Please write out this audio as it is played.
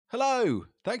Hello!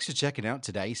 Thanks for checking out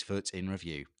today's Foot in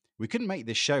Review. We couldn't make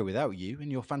this show without you and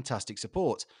your fantastic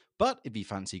support, but if you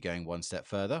fancy going one step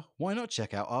further, why not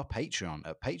check out our Patreon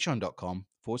at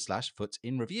patreon.com/foot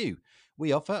in review.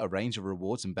 We offer a range of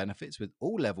rewards and benefits with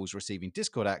all levels receiving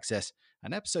Discord access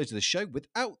and episodes of the show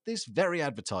without this very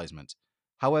advertisement.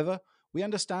 However, we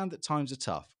understand that times are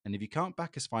tough, and if you can't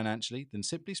back us financially, then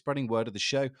simply spreading word of the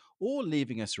show or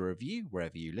leaving us a review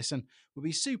wherever you listen would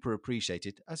be super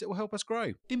appreciated as it will help us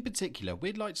grow. In particular,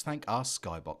 we'd like to thank our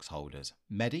Skybox holders,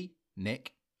 Medi,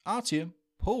 Nick, Artyom,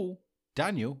 Paul,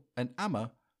 Daniel, and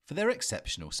Amma for their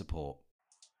exceptional support.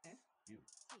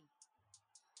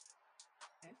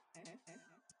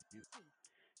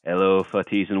 Hello,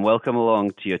 footies, and welcome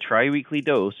along to your tri-weekly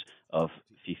dose of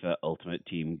FIFA Ultimate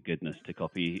Team goodness, to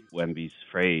copy Wemby's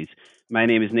phrase. My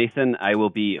name is Nathan. I will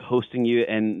be hosting you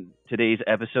in today's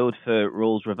episode for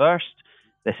Roles Reversed.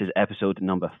 This is episode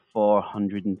number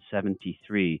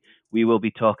 473. We will be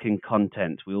talking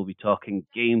content, we will be talking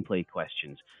gameplay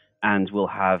questions, and we'll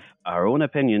have our own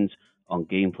opinions on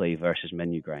gameplay versus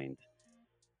menu grind.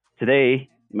 Today,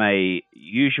 my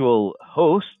usual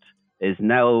host is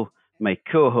now my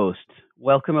co-host.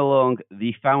 Welcome along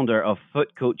the founder of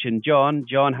Foot Coaching, John.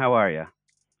 John, how are you?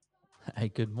 Hey,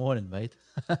 good morning, mate.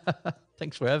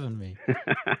 Thanks for having me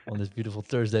on this beautiful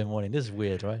Thursday morning. This is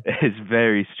weird, right? It's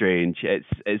very strange.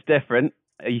 It's different.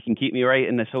 You can keep me right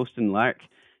in this hosting lark.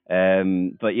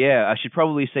 But yeah, I should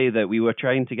probably say that we were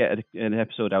trying to get an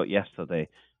episode out yesterday,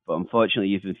 but unfortunately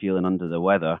you've been feeling under the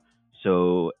weather.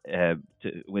 So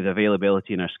with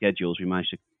availability in our schedules, we managed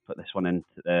to put this one in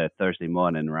Thursday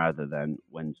morning rather than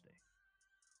Wednesday.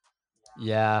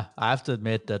 Yeah, I have to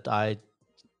admit that I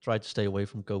tried to stay away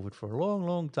from COVID for a long,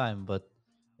 long time. But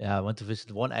yeah, I went to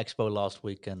visit one expo last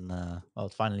week and well,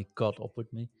 it finally caught up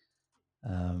with me.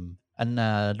 And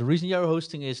the reason you're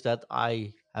hosting is that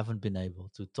I haven't been able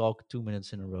to talk 2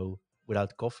 minutes in a row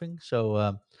without coughing.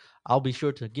 So I'll be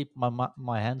sure to keep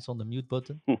my hands on the mute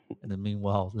button. And then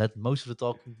meanwhile, let most of the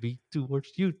talking be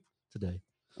towards you today.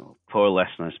 Oh, poor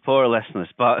listeners, poor listeners.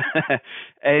 But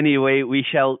anyway, we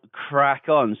shall crack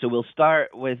on. So we'll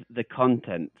start with the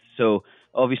content. So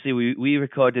obviously, we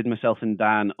recorded myself and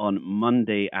Dan on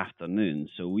Monday afternoon.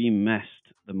 So we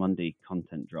missed the Monday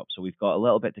content drop. So we've got a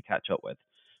little bit to catch up with.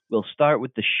 We'll start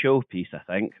with the showpiece, I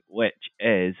think, which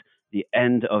is the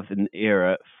end of an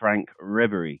era, Frank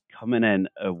Ribery, coming in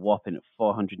a whopping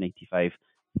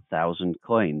 485,000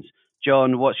 coins.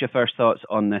 John, what's your first thoughts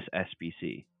on this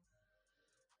SBC?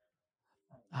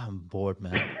 I'm bored,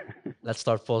 man. Let's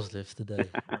start positive today.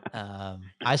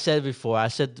 I said before, I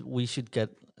said we should get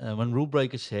when rule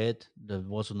breakers hit. That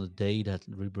was on the day that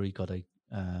Ribery got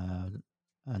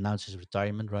announced his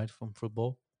retirement, right, from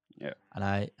football. Yeah. And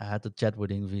I had to chat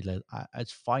with him. Like,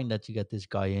 it's fine that you get this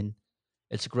guy in.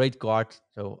 It's a great card,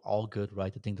 so all good,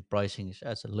 right? I think the pricing is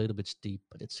a little bit steep,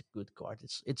 but it's a good card.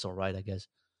 It's all right, I guess.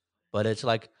 But it's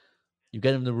like you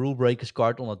get him the rule breakers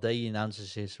card on the day he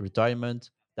announces his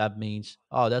retirement. That means,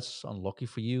 oh, that's unlucky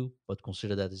for you, but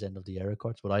consider that as end of the era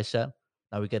cards. What I said.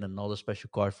 Now we get another special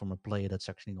card from a player that's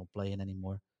actually not playing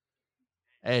anymore.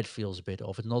 It feels a bit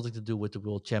off. It's nothing to do with the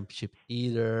World Championship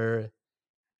either.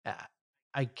 Uh,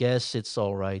 I guess it's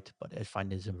all right, but I find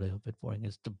this a little bit boring.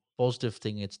 It's the positive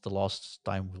thing. It's the last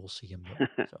time we'll see him though.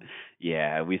 So.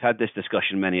 Yeah, we've had this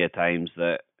discussion many a times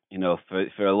that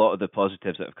for a lot of the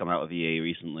positives that have come out of EA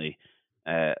recently,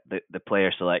 the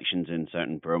player selections in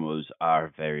certain promos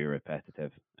are very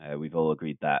repetitive. We've all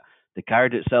agreed that. The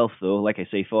card itself, though, like I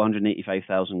say,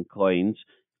 485,000 coins,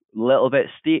 a little bit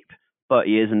steep, but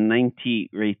he is a 90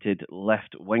 rated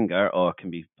left winger, or can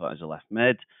be put as a left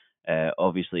mid.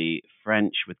 Obviously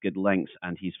French with good links,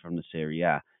 and he's from the Serie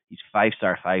A. He's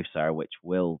 5-star, which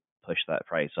will push that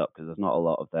price up because there's not a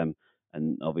lot of them,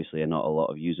 and obviously not a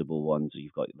lot of usable ones.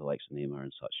 You've got the likes of Neymar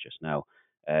and such just now.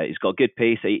 He's got good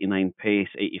pace, 89 pace,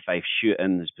 85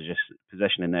 shooting. His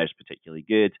positioning there is particularly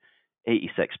good.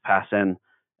 86 passing.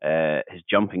 His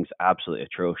jumping's absolutely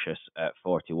atrocious at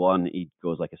 41. He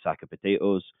goes like a sack of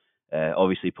potatoes.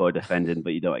 Obviously poor defending,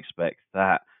 but you don't expect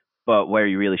that. But where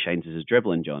he really shines is his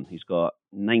dribbling, John. He's got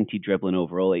 90 dribbling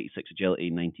overall, 86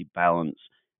 agility, 90 balance,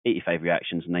 85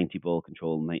 reactions, 90 ball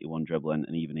control, 91 dribbling,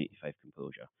 and even 85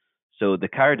 composure. So the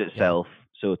card itself,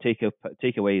 so take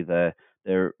away the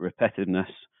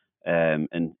repetitiveness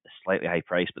and slightly high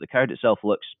price, but the card itself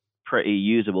looks pretty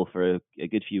usable for a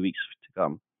good few weeks to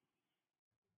come.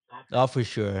 Oh, for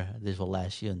sure, this will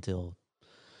last you until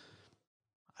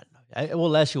I don't know. It will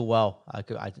last you a while. I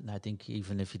think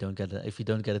even if you don't get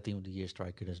a team of the year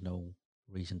striker, there's no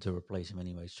reason to replace him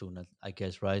anyway soon. I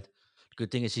guess, right? The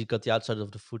good thing is he's got the outside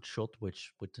of the foot shot,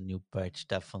 which with the new patch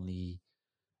definitely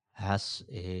has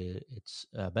its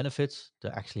benefits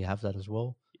to actually have that as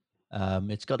well.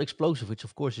 It's got explosive, which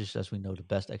of course is, as we know, the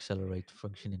best accelerate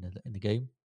function in the game.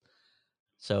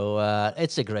 So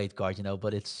it's a great card,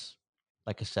 but it's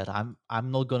like I said,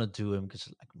 I'm not gonna do him because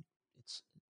like it's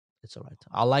it's all right.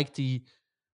 I like the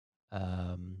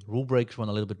rule breakers one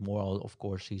a little bit more. Of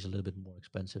course, he's a little bit more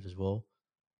expensive as well.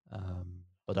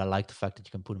 But I like the fact that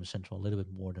you can put him central a little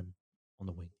bit more than on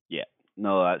the wing. Yeah,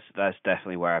 no, that's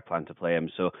definitely where I plan to play him.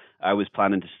 So I was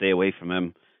planning to stay away from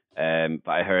him,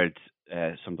 but I heard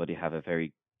somebody have a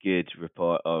very good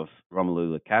report of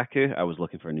Romelu Lukaku. I was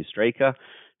looking for a new striker,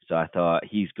 so I thought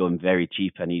he's going very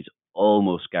cheap and he's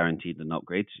almost guaranteed an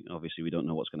upgrade. Obviously, we don't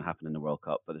know what's going to happen in the World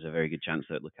Cup, but there's a very good chance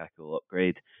that Lukaku will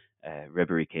upgrade.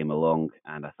 Ribery came along,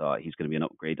 and I thought he's going to be an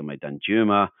upgrade on my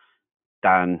Danjuma.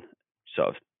 Dan sort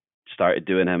of started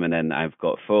doing him, and then I've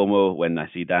got FOMO when I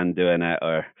see Dan doing it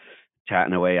or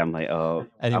chatting away. I'm like, oh,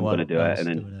 I'm going to Anyone do it, and else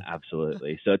then doing it?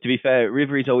 absolutely. So to be fair,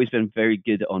 Ribery's always been very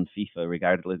good on FIFA,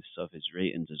 regardless of his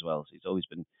ratings as well. So he's always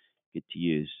been good to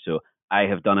use. So I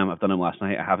have done him. I've done him last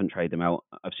night. I haven't tried him out.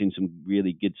 I've seen some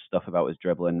really good stuff about his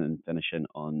dribbling and finishing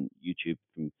on YouTube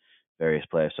from various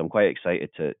players. So I'm quite excited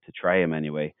to try him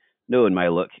anyway. Knowing my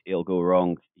luck, he'll go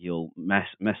wrong. He'll miss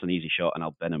an easy shot, and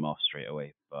I'll bin him off straight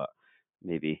away. But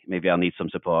maybe I'll need some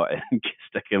support and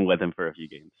sticking with him for a few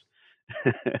games.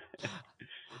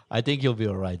 I think you'll be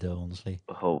all right, though. Honestly,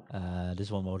 Hope.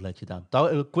 this one won't let you down.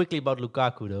 Quickly about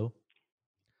Lukaku, though.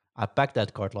 I packed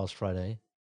that card last Friday,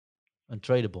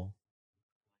 untradeable.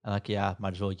 And like, yeah,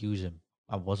 might as well use him.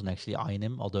 I wasn't actually eyeing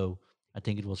him, although I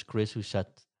think it was Chris who said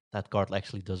that card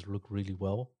actually does look really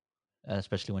well,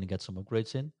 especially when you get some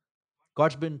upgrades in.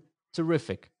 Card's been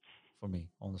terrific for me,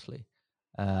 honestly.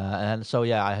 And so,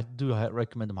 yeah, I do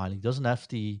recommend him highly. He doesn't have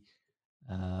the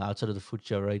outside of the foot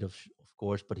share rate, of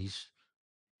course, but he's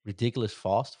ridiculous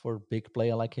fast for a big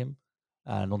player like him.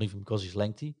 Not even because he's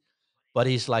lengthy, but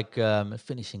he's like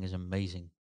finishing is amazing,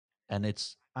 and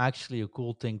it's actually a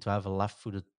cool thing to have a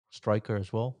left-footed striker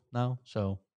as well now.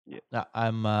 So Yeah. yeah,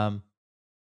 I'm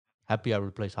happy I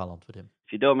replaced Haaland with him.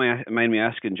 If you don't mind me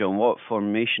asking, John, what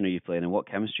formation are you playing and what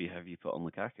chemistry have you put on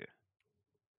Lukaku?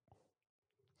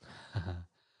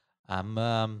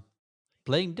 I'm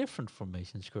playing different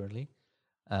formations currently.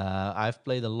 I've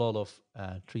played a lot of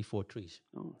 3-4-3s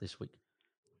Oh, this week.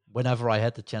 Whenever I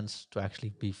had the chance to actually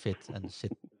be fit and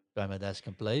sit by my desk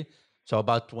and play. So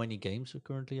about 20 games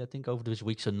currently, I think, over this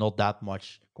week. So not that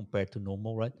much compared to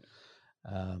normal, right?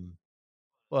 Um,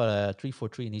 but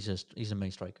 3-4-3, and he's a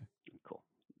main striker. cool.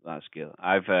 That's good.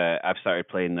 I've started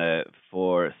playing the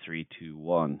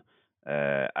 4-3-2-1.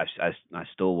 I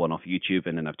stole one off YouTube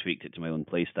and then I've tweaked it to my own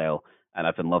play style, and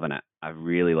I've been loving it. I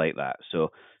really like that. So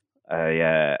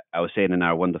I was saying in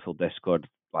our wonderful Discord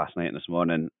last night and this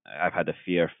morning, I've had a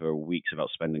fear for weeks about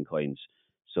spending coins.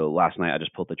 So last night I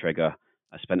just pulled the trigger.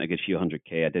 I spent a good few hundred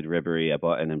K. I did Ribery, I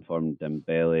bought an informed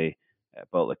Dembele, I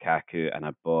bought Lukaku, and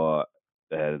I bought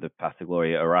the Path to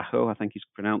Glory Arajo, I think he's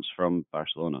pronounced, from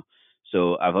Barcelona.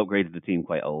 So I've upgraded the team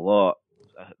quite a lot.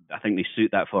 I think they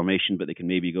suit that formation, but they can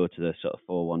maybe go to the sort of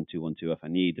 4-1-2-1-2 if I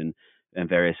need, and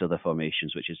various other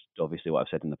formations, which is obviously what I've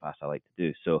said in the past I like to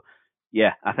do. So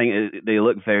yeah, I think they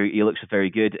look very. He looks very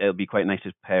good. It'll be quite nice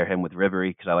to pair him with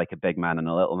Ribery because I like a big man and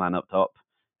a little man up top.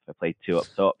 If I play two up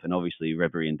top, and obviously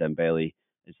Ribery and Dembele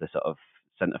is the sort of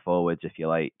centre forwards, if you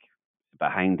like.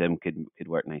 Behind him could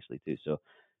work nicely too. So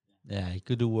Yeah, he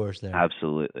could do worse there.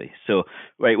 absolutely. So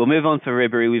right, we'll move on for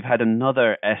Ribery. We've had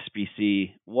another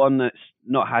SBC, one that's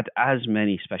not had as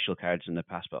many special cards in the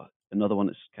past, but another one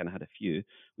that's kind of had a few.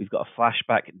 We've got a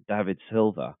flashback David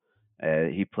Silva.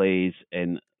 He plays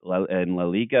in La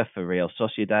Liga for Real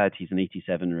Sociedad. He's an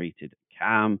 87 rated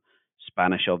cam,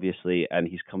 Spanish obviously, and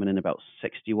he's coming in about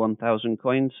 61,000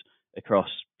 coins across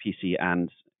PC and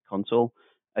console.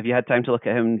 Have you had time to look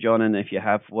at him, John? And if you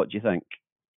have, what do you think?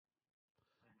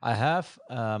 I have.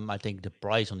 I think the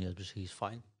price on the other he's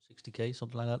fine, 60K,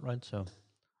 something like that, right? So,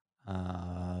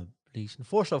 decent.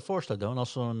 Forster though, and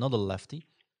also another lefty,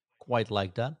 quite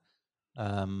like that.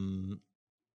 Um,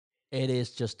 it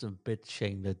is just a bit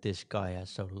shame that this guy has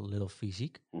so little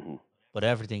physique, Mm-hmm. but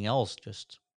everything else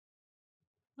just,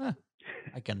 eh,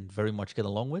 I can very much get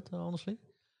along with, honestly.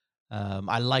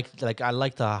 I like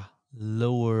the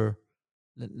lower,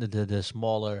 the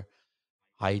smaller,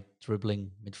 high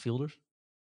dribbling midfielders,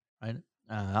 right?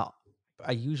 Uh,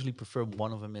 I usually prefer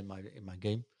one of them in my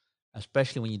game,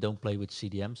 especially when you don't play with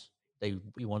CDMs.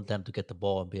 You want them to get the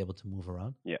ball and be able to move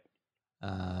around. Yeah.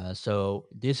 So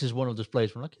this is one of those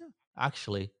players where I'm like, yeah,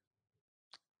 actually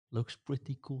looks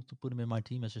pretty cool to put him in my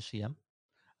team as a CM.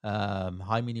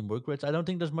 High medium work rates. I don't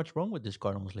think there's much wrong with this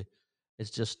card, honestly. It's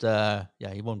just yeah,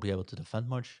 he won't be able to defend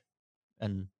much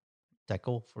and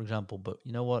tackle, for example. But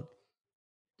you know what?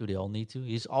 Do they all need to?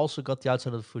 He's also got the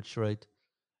outside of the foot trait.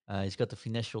 He's got the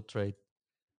finesse trait.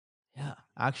 Yeah,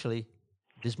 actually,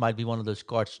 this might be one of those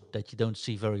cards that you don't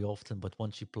see very often, but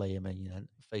once you play him and you know,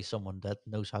 face someone that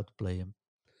knows how to play him,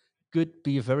 could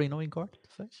be a very annoying card to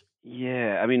face.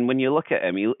 Yeah, I mean, when you look at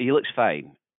him, he looks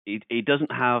fine. He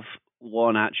doesn't have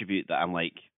one attribute that I'm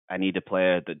like, I need a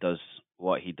player that does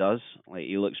what he does. Like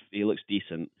he looks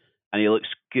decent and he looks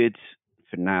good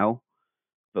for now.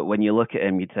 But when you look at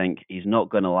him, you think he's not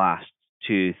going to last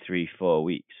 2, 3, 4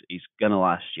 weeks. He's going to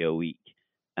last you a week,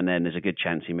 and then there's a good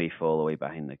chance he may fall away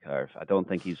behind the curve. I don't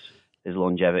think his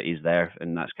longevity is there,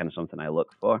 and that's kind of something I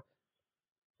look for.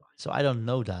 So I don't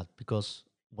know that because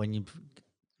when you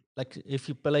like if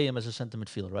you play him as a center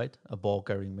midfielder, right, a ball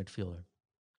carrying midfielder,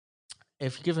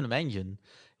 if you give him an engine,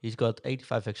 he's got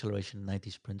 85 acceleration, 90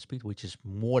 sprint speed, which is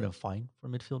more than fine for a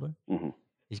midfielder. Mm-hmm.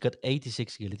 He's got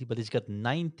 86 agility, but he's got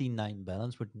 99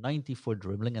 balance with 94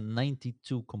 dribbling and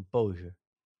 92 composure,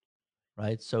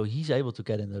 right? So he's able to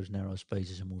get in those narrow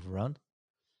spaces and move around.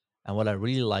 And what I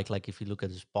really like if you look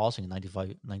at his passing,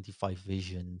 95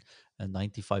 vision,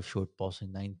 95 short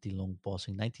passing, 90 long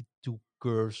passing, 92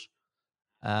 curves,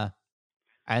 uh,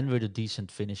 and with a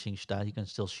decent finishing stat, he can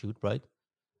still shoot, right?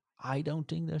 I don't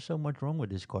think there's so much wrong with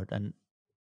this card. And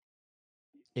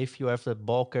if you have the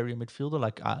ball carrier midfielder,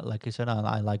 like I said,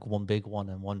 I like one big one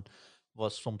and one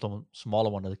was sometimes smaller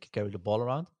one that can carry the ball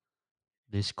around.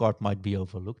 This card might be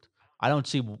overlooked. I don't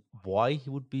see why he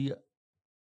would be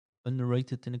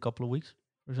underrated in a couple of weeks,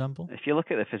 for example. If you look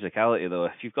at the physicality, though,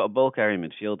 if you've got a ball carrying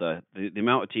midfielder, the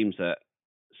amount of teams that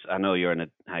I know you're in a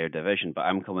higher division, but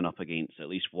I'm coming up against at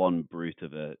least one brute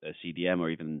of a CDM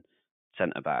or even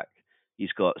centre back.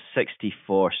 He's got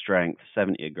 64 strength,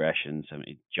 70 aggression,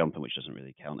 70 jumping, which doesn't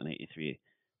really count, and 83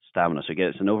 stamina. So again,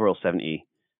 it's an overall 70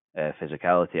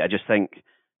 physicality. I just think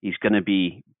he's going to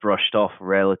be brushed off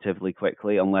relatively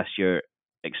quickly unless you're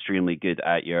extremely good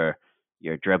at your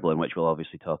dribbling, which we'll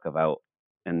obviously talk about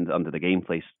and under the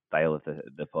gameplay style of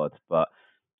the pod. But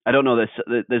I don't know.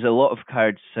 There's a lot of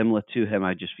cards similar to him.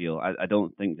 I just feel I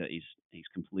don't think that he's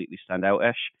completely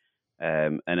standout-ish.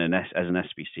 And as an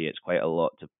SBC, it's quite a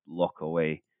lot to lock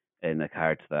away in a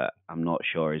card that I'm not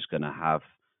sure is going to have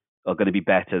or going to be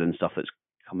better than stuff that's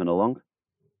coming along.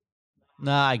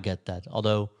 Nah, I get that.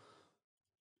 Although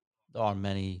there are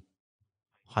many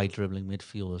high dribbling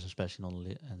midfielders, especially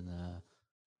on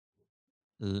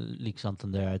League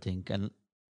Santander, I think. And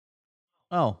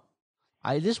oh,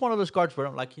 this is one of those cards where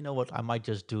I'm like, you know what, I might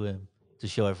just do him to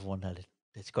show everyone that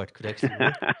this card could actually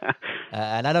work.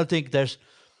 And I don't think there's.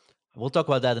 We'll talk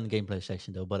about that in the gameplay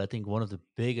section, though. But I think one of the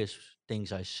biggest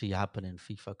things I see happen in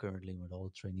FIFA currently with all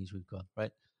the trainees we've got,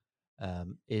 right,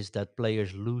 is that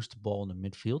players lose the ball in the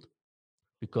midfield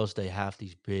because they have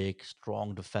these big,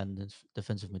 strong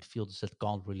defensive midfielders that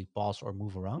can't really pass or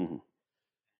move around, Mhm.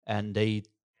 and they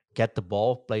get the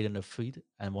ball played in their feet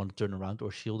and want to turn around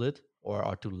or shield it, or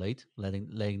are too late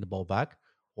laying the ball back,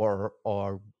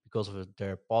 or because of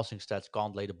their passing stats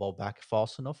can't lay the ball back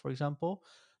fast enough, for example,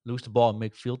 lose the ball in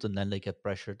midfield and then they get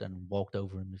pressured and walked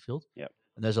over in midfield. Yep.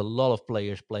 And there's a lot of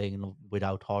players playing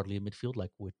without hardly a midfield,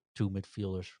 like with two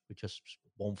midfielders with just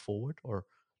one forward or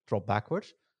drop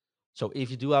backwards. So if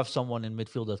you do have someone in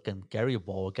midfield that can carry a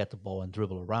ball, get the ball, and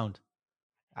dribble around,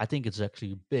 I think it's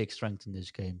actually a big strength in this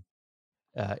game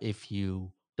if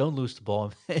you don't lose the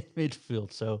ball in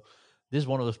midfield. So this is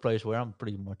one of those players where I'm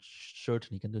pretty much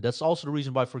certain he can do. That's also the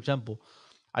reason why, for example,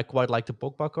 I quite like the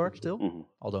Pogba card still, Mhm.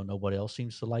 although nobody else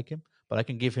seems to like him. But I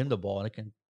can give him the ball and I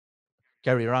can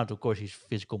carry around. Of course, he's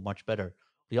physical much better.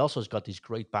 But he also has got these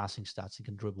great passing stats. He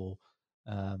can dribble.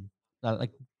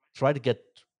 Like try to get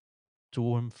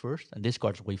to him first, and this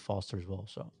card's way faster as well.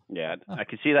 So Yeah, ah, I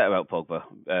can see that about Pogba.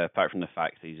 Apart from the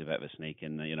fact that he's a bit of a snake,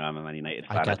 and I'm a Man United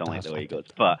I fan. I get don't like that. the way I he get goes,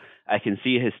 that. but I can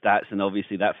see his stats, and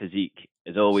obviously that physique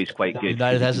is always quite good because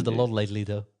United he has can it a do. lot lately,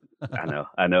 though.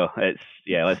 I know. It's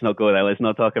yeah. Let's not go there. Let's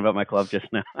not talk about my club just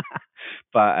now.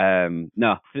 But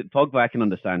no, Pogba I can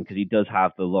understand because he does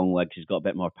have the long legs. He's got a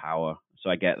bit more power,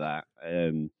 so I get that.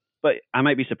 But I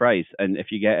might be surprised, and if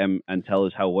you get him and tell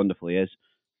us how wonderful he is,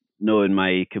 knowing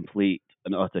my complete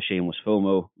and utter shameless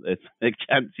FOMO, it's a big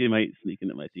chance you might sneak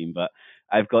into my team. But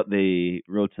I've got the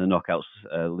road to the knockouts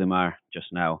Limar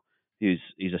just now. He's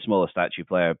a smaller statue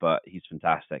player, but he's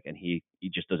fantastic, and he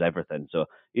just does everything. So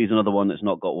he's another one that's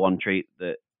not got one trait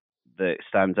that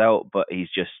stands out, but he's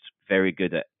just very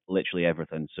good at literally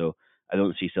everything. So I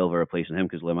don't see Silva replacing him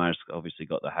because Limar's obviously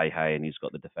got the high and he's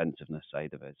got the defensiveness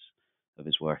side of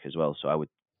his work as well. So I would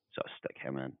sort of stick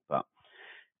him in, but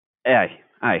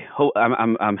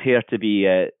I'm here to be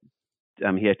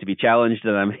I'm here to be challenged,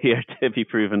 and I'm here to be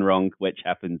proven wrong, which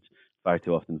happens far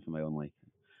too often for my own life.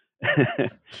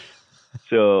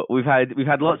 So we've had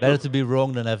lots Better of. to be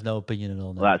wrong than have no opinion at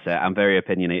all. Well, Now. that's it. I'm very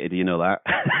opinionated. You know that.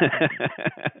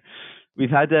 We've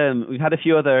had a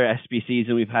few other SBCs,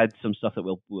 and we've had some stuff that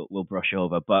we'll brush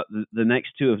over. But the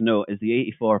next two of note is the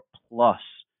 84 plus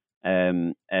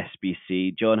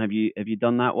SBC. John, have you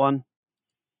done that one?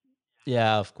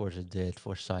 Yeah, of course it did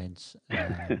for science.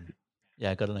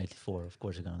 Yeah, I got an 84. Of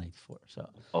course, I got an 84. So I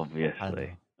don't Obviously,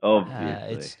 know.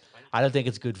 obviously. It's I don't think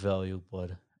it's good value,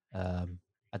 but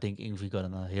I think if we got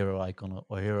a hero icon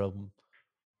or hero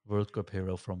World Cup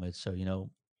hero from it, so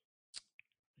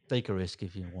take a risk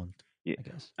if you want. Yeah. I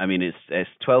guess. I mean, it's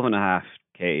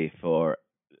 12.5k for,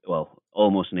 well,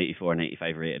 almost an 84 and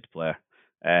 85 rated player.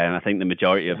 And I think the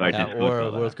majority of our Yeah, Discord or a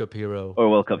got that. World Cup hero. Or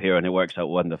World Cup hero, and it works out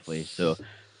wonderfully. So,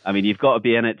 I mean, you've got to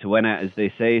be in it to win it, as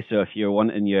they say. So, if you're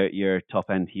wanting your top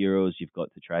end heroes, you've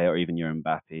got to try it, or even your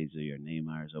Mbappes or your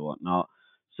Neymars or whatnot.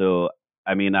 So,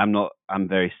 I mean, I'm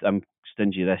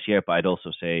stingy this year, but I'd also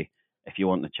say if you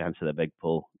want the chance of the big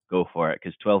pull, go for it,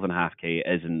 because 12.5k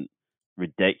isn't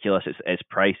ridiculous. It's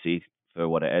pricey for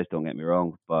what it is. Don't get me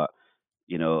wrong, but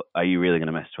are you really going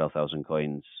to miss 12,000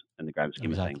 coins in the grand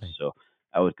scheme of things? Exactly. So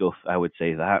I would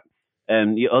say that.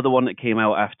 The other one that came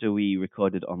out after we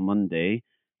recorded on Monday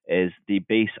is the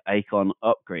base icon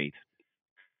upgrade.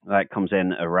 That comes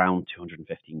in around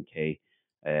 215k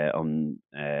on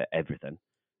everything.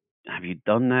 Have you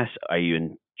done this? Are you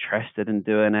interested in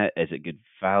doing it? Is it good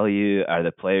value? Are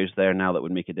the players there now that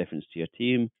would make a difference to your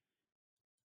team?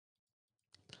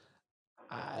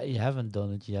 I haven't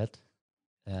done it yet.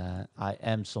 I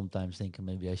am sometimes thinking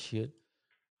maybe I should.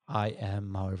 I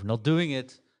am, however, not doing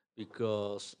it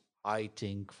because I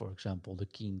think, for example, the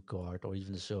Keen card or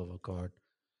even the Silver card,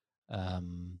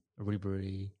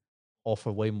 Ribery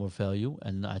offer way more value.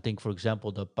 And I think, for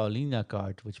example, the Paulina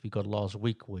card, which we got last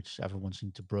week, which everyone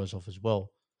seemed to brush off as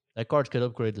well, that card get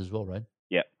upgraded as well, right?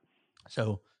 Yeah.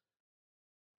 So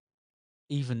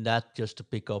even that just to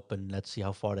pick up and let's see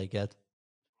how far they get,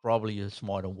 probably a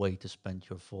smarter way to spend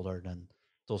your fodder than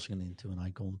tossing it into an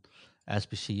icon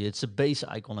SBC. It's a base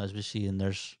icon SBC, and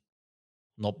there's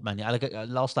not many.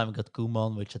 Last time I got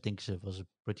Koeman, which I think was a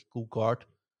pretty cool card.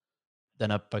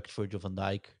 Then I picked Virgil van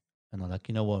Dijk, and I'm like,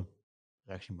 you know what?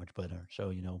 It's actually much better.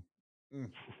 So Mm.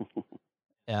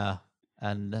 Yeah.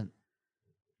 And then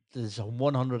there's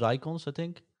 100 icons, I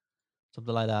think,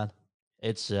 something like that.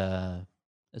 It's uh,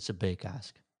 it's a big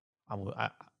ask.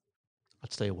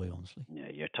 I'd stay away honestly. Yeah,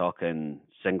 you're talking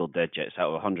single digits out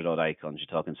of 100 odd icons. You're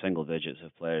talking single digits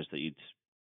of players that you'd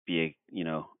be,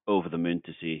 over the moon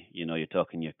to see. You're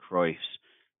talking your Cruyffs,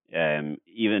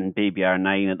 even Baby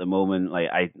R9 at the moment. Like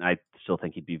I still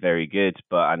think he'd be very good,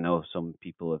 but I know some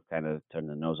people have kind of turned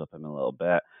their nose up him a little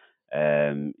bit.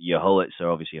 Your Hullets are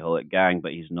obviously Hullet gang,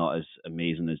 but he's not as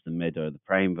amazing as the mid or the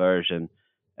prime version.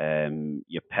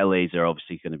 Your Pelés are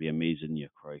obviously going to be amazing. Your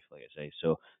Cruyff, like I say,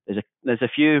 so there's a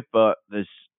few, but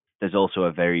there's also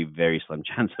a very very slim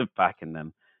chance of backing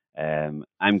them.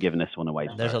 I'm giving this one a wide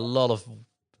And there's berth. a lot of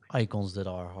icons that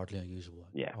are hardly unusable.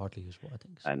 Yeah, Hardly usable, I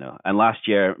think. I So. know. And last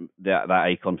year, that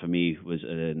icon for me was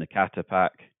a Nakata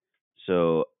pack,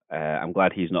 so I'm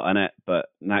glad he's not in it. But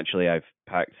naturally, I've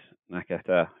packed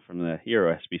Nakata from the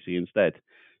Hero SBC instead.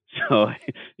 So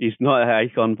he's not an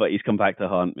icon, but he's come back to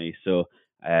haunt me. So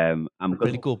I'm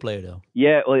Really good. cool player though.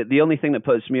 Yeah, well, the only thing that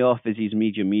puts me off is his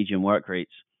medium work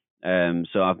rates.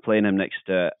 So I'm playing him next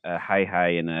to a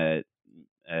high and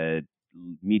a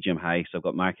medium high. So I've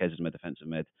got Marquez as my defensive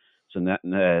mid. So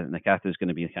Nakata is going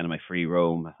to be kind of my free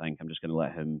roam. I think I'm just going to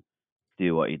let him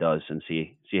do what he does and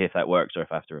see if that works or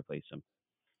if I have to replace him.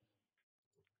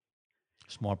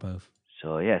 Smart move.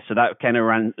 So yeah, so that kind of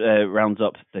rounds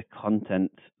up the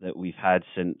content that we've had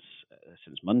since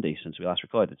Monday, since we last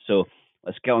recorded. So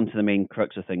let's get on to the main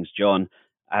crux of things, John.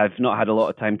 I've not had a lot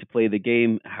of time to play the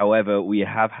game. However, we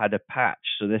have had a patch,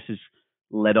 so this has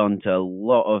led on to a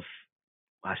lot of,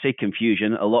 I say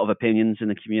confusion, a lot of opinions in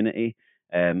the community,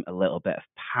 a little bit of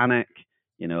panic.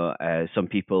 Some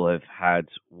people have had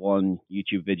one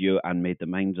YouTube video and made their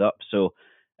minds up. So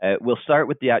we'll start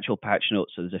with the actual patch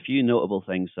notes. So there's a few notable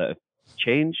things that have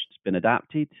changed, been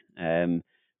adapted.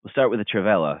 We'll start with the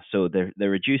Trivela. So they're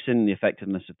reducing the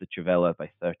effectiveness of the Trivela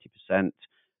by 30%.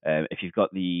 If you've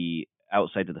got the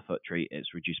outside of the foot tree,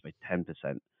 it's reduced by 10%.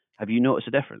 Have you noticed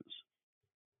a difference?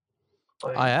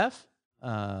 I have,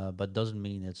 but doesn't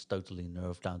mean it's totally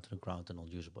nerfed down to the ground and not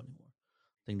usable anymore.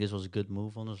 I think this was a good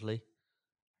move, honestly.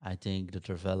 I think the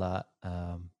Travella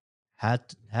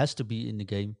has to be in the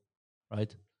game,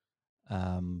 right?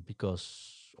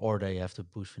 Because or they have to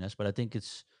boost finesse. But I think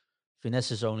it's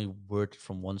finesse is only worth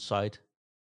from one side.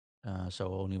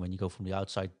 So only when you go from the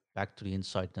outside back to the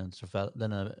inside,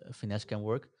 then a finesse can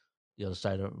work. The other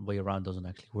side way around doesn't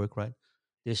actually work, right?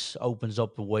 This opens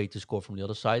up a way to score from the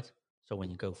other side. So when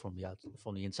you go from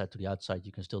the inside to the outside,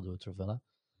 you can still do a Travella.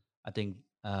 I think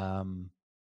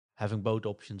having both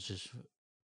options is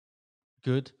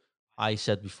good. I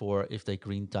said before, if they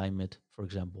green time it, for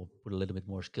example, put a little bit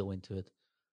more skill into it,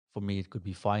 for me it could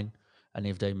be fine. And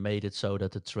if they made it so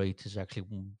that the trade is actually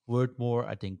worth more,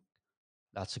 I think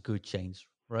that's a good change,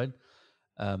 right?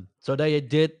 So they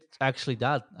did actually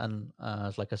that, and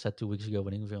like I said 2 weeks ago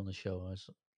when Ingrid on the show,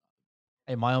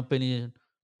 in my opinion,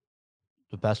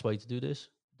 the best way to do this,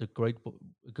 a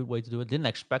good way to do it. Didn't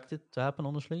expect it to happen,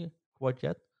 honestly, quite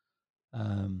yet,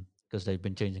 because they've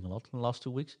been changing a lot in the last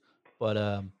 2 weeks.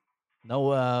 But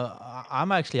no,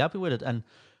 I'm actually happy with it, and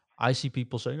I see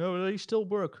people saying, "Oh, they still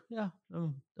work." Yeah,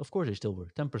 of course they still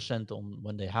work. 10% on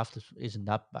when they have to isn't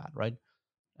that bad, right?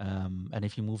 And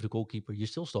if you move the goalkeeper, you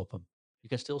still stop him. You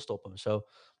can still stop him. So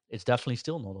it's definitely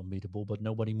still not unbeatable. But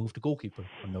nobody moved the goalkeeper,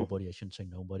 or nobody. I shouldn't say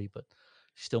nobody, but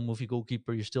you still move your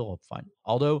goalkeeper, you're still up fine.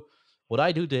 Although what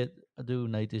I do,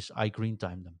 Nate, is I green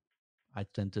time them. I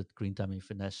tended green time my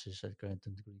finesses. I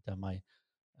tended green time my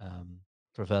um,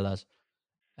 Travellas,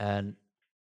 and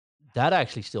that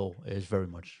actually still is very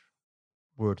much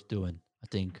worth doing. I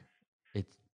think it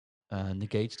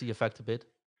negates the effect a bit.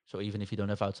 So even if you don't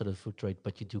have outside of the foot trade,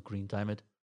 but you do green time it,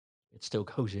 it still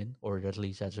goes in, or at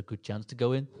least has a good chance to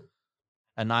go in.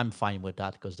 And I'm fine with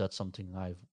that because that's something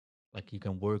I've like you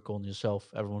can work on yourself.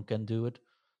 Everyone can do it.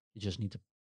 You just need to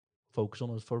focus on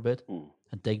it for a bit Hmm.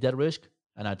 and take that risk.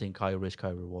 And I think high risk,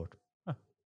 high reward. Huh.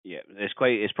 Yeah,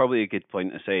 it's probably a good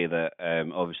point to say that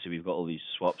obviously we've got all these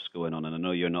swaps going on, and I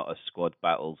know you're not a squad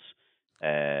battles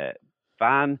uh,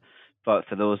 fan, but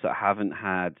for those that haven't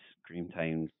had Green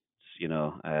Times,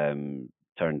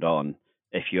 turned on,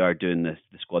 if you are doing the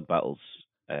squad battles,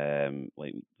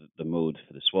 like the mode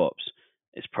for the swaps,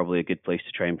 it's probably a good place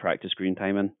to try and practice green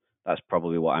timing. That's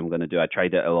probably what I'm going to do. I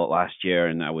tried it a lot last year,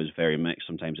 and I was very mixed.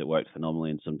 Sometimes it worked phenomenally,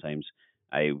 and sometimes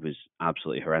I was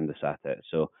absolutely horrendous at it.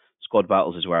 So squad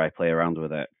battles is where I play around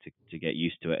with it to get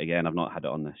used to it again. I've not had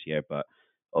it on this year, but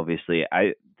obviously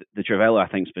the Travella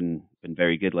I think's been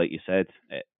very good, like you said.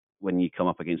 When you come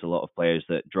up against a lot of players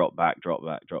that drop back, drop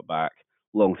back, drop back,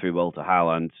 long through ball to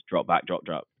Haaland, drop back, drop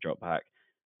back.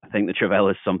 I think the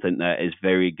Travella is something that is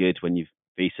very good when you're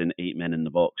facing 8 men in the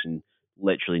box and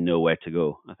literally know where to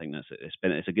go. I think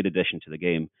it's a good addition to the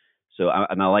game. So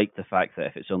and I like the fact that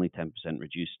if it's only 10%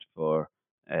 reduced for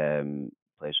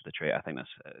players with the trait, I think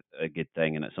that's a good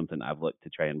thing, and it's something that I've looked to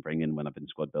try and bring in when I've been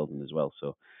squad building as well.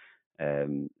 So a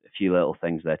few little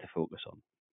things there to focus on.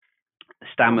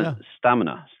 Stamina,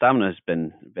 Yeah, stamina has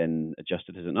been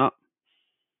adjusted, is it not?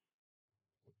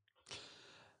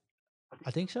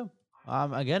 I think so.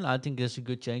 Again, I think it's a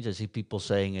good change. I see people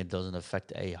saying it doesn't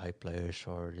affect AI players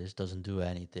or this doesn't do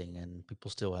anything, and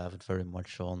people still have it very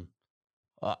much on.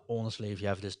 Honestly, if you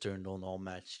have this turned on all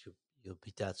match, you'll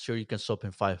be dead. Sure, you can swap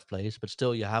in 5 players, but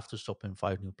still you have to swap in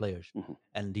 5 new players. Hmm.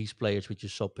 And these players which you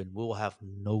swap in will have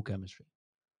no chemistry.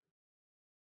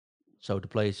 So the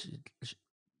players,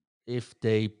 if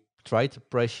they try to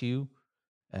press you,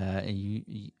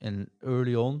 and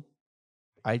early on,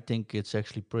 I think it's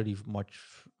actually pretty much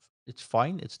it's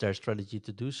fine. It's their strategy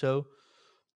to do so.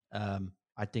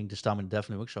 I think the stamina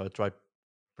definitely works. So I tried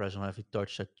press on heavy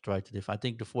touch. I tried to I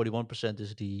think the 41%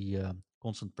 is the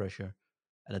constant pressure,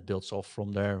 and it builds off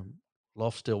from there.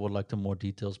 Love still would like the more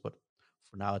details, but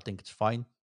for now I think it's fine.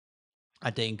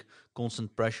 I think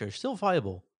constant pressure is still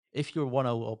viable if you're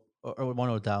 1-0 up or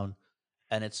 1-0 down,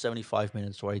 and it's 75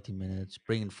 minutes or 80 minutes.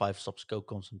 Bring in 5 subs, go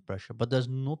constant pressure, but there's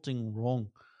nothing wrong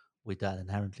with that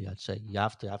inherently. I'd say you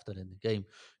have to have that in the game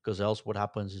because else what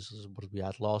happens is what we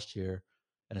had last year,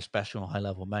 and especially on high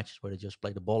level matches where they just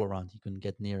play the ball around. You can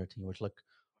get near it, and you're like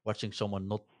watching someone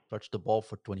not touch the ball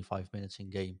for 25 minutes in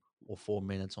game or 4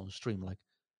 minutes on the stream. Like,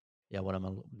 yeah, what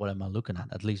am I looking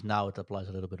at? At least now it applies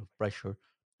a little bit of pressure,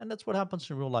 and that's what happens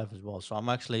in real life as well. So I'm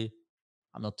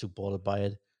not too bothered by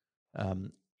it.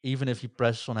 Um, Even if you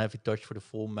press on heavy touch for the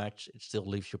full match, it still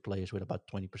leaves your players with about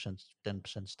 20%,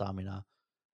 10% stamina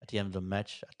at the end of the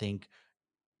match. I think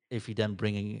if you then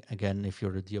bring in, again, if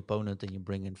you're the opponent and you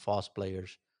bring in fast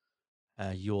players,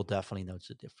 you'll definitely notice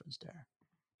a difference there.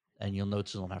 And you'll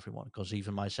notice it on everyone because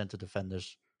even my center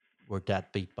defenders were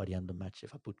that beat by the end of the match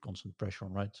if I put constant pressure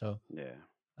on, right? So Yeah.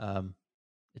 um,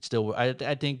 it's still,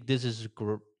 I think this is a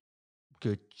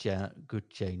good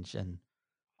change. And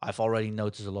I've already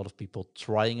noticed a lot of people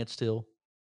trying it still,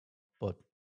 but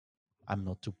I'm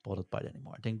not too bothered by it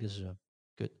anymore. I think this is a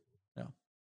good.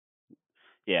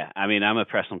 Yeah, I mean, I'm a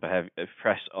press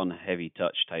on heavy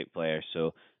touch type player,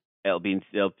 so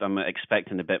I'm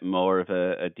expecting a bit more of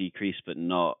a decrease, but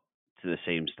not to the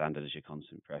same standard as your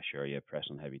constant pressure or your press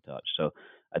on heavy touch. So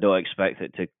I don't expect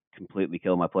it to completely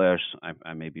kill my players.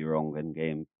 I may be wrong in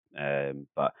game,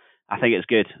 but I think it's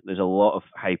good. There's a lot of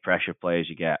high pressure players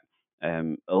you get.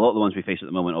 A lot of the ones we face at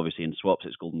the moment, obviously in swaps,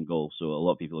 it's golden goal, so a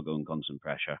lot of people are going constant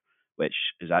pressure, which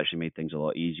has actually made things a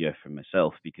lot easier for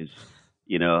myself because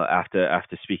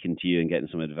after speaking to you and getting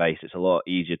some advice, it's a lot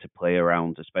easier to play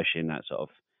around, especially in that sort of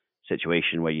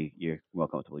situation where you're more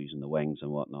comfortable using the wings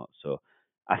and whatnot. So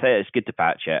I think it's good to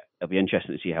patch it. It'll be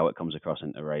interesting to see how it comes across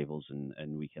into rivals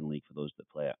and weekend league for those that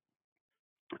play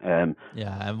it.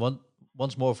 Yeah, and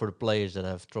once more for the players that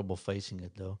have trouble facing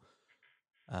it though.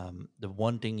 The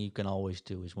one thing you can always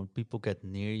do is when people get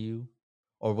near you,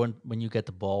 or when you get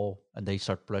the ball and they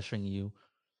start pressuring you,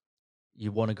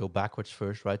 you want to go backwards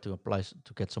first, right? To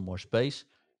get some more space.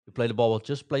 You play the ball, well,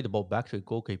 just play the ball back to your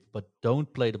goalkeeper, but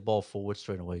don't play the ball forward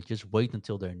straight away. Just wait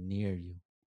until they're near you,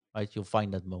 right? You'll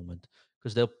find that moment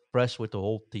because they'll press with the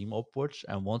whole team upwards,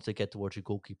 and once they get towards your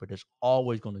goalkeeper, there's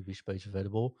always going to be space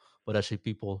available. But I see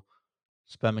people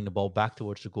spamming the ball back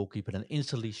towards the goalkeeper and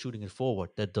instantly shooting it forward.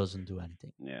 That doesn't do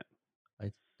anything, Yeah,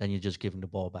 right? Then you're just giving the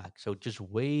ball back. So just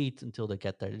wait until they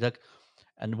get there. Like,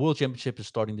 and the World Championship is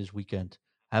starting this weekend.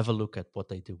 Have a look at what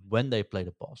they do when they play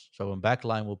the pass. So in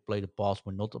backline will play the pass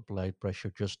when not applied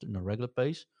pressure, just in a regular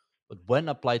pace. But when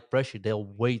applied pressure, they'll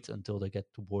wait until they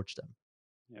get towards them.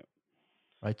 yeah,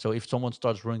 Right. So if someone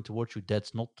starts running towards you,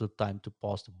 that's not the time to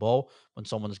pass the ball. When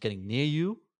someone is getting near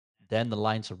you, then the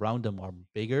lines around them are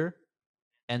bigger,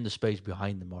 and the space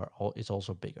behind them is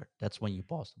also bigger. That's when you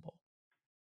pass the ball.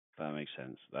 that makes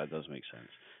sense. That does make sense.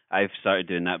 I've started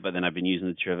doing that, but then I've been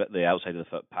using the outside of the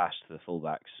foot pass to the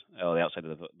fullbacks, or the outside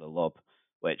of the lob,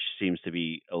 which seems to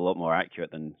be a lot more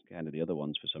accurate than kind of the other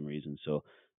ones for some reason. So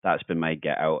that's been my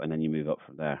get out, and then you move up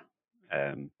from there.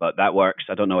 But that works.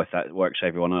 I don't know if that works for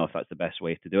everyone or if that's the best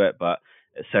way to do it, but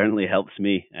it certainly helps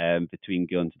me between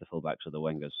going to the fullbacks or the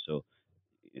wingers. So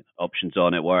options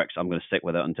on, it works. I'm going to stick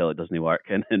with it until it doesn't work,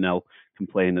 and then I'll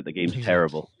complain that the game's Exactly.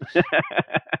 terrible.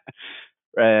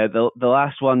 The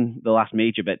last one, the last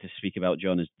major bit to speak about,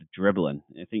 John, is the dribbling.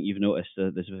 I think you've noticed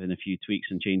there's been a few tweaks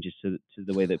and changes to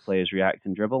the way that players react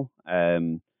and dribble.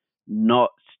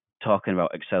 Not talking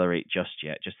about accelerate just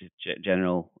yet, just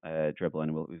general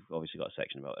dribbling. We've obviously got a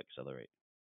section about accelerate.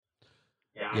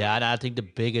 Yeah, and I think the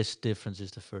biggest difference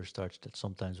is the first touch. That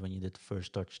sometimes when you did the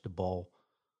first touch, the ball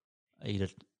either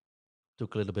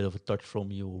took a little bit of a touch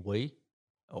from you away,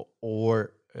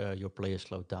 or your player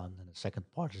slowed down. And the second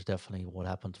part is definitely what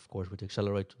happened, of course, with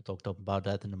Accelerate. We talked about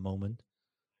that in a moment.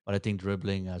 But I think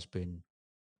dribbling has been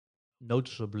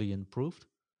noticeably improved.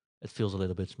 It feels a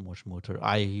little bit more smoother.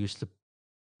 I used to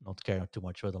not care too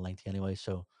much about the length anyway,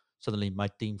 so suddenly my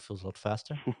team feels a lot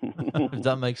faster, if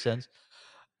that makes sense.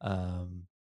 Um,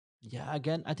 yeah,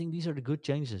 again, I think these are the good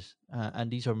changes, and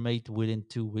these are made within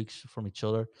 2 weeks from each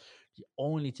other. The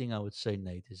only thing I would say,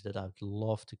 Nate, is that I'd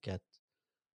love to get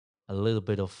a little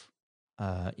bit of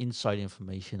inside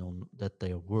information on that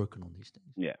they are working on these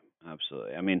things. Yeah,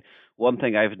 absolutely. I mean, one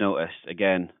thing I've noticed,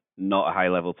 again, not a high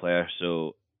level player,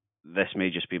 so this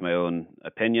may just be my own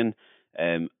opinion.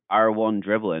 R1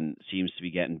 dribbling seems to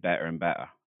be getting better and better.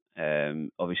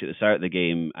 Obviously, at the start of the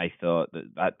game, I thought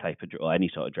that type of any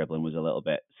sort of dribbling was a little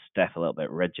bit stiff, a little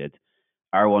bit rigid.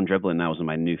 R1 dribbling now is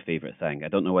my new favorite thing. I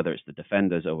don't know whether it's the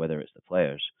defenders or whether it's the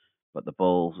players, but the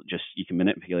ball just you can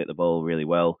manipulate the ball really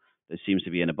well. There seems to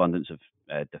be an abundance of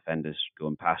defenders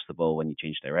going past the ball when you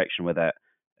change direction with it.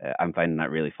 I'm finding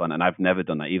that really fun, and I've never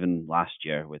done that. Even last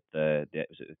year with was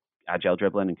it agile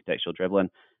dribbling and contextual dribbling,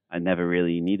 I never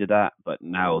really needed that, but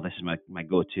now this is my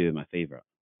go-to, my favorite.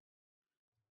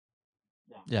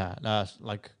 Yeah, that's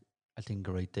like, I think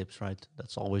great tips, right?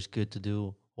 That's always good to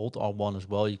do. Hold R1 as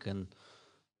well. You can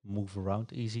move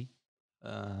around easy.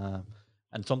 Uh,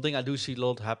 and something I do see a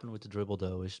lot happen with the dribble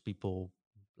though is people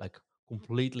like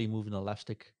completely moving the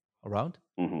elastic around.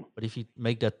 Hmm. But if you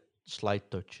make that slight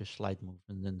touch, a slight move,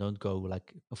 and then don't go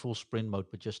like a full sprint mode,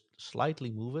 but just slightly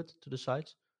move it to the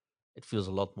sides, it feels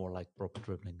a lot more like proper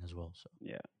dribbling as well. So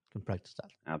Yeah. you can practice that.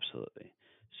 Absolutely.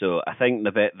 So I think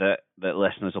the bit that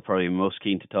listeners will probably be most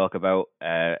keen to talk about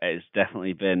has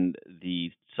definitely been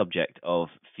the subject of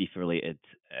FIFA-related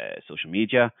social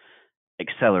media.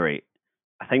 Accelerate.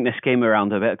 I think this came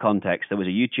around a bit of context. There was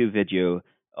a YouTube video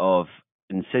of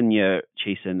Insigne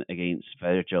chasing against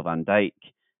Virgil van Dijk.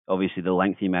 Obviously, the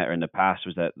lengthy meta in the past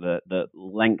was that the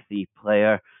lengthy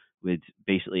player would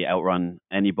basically outrun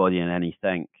anybody and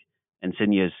anything.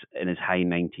 Insigne's in his high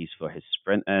 90s for his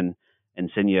sprinting.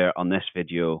 Insigne on this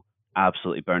video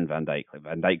absolutely burned Van Dijk. Like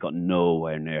Van Dijk got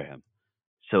nowhere near him.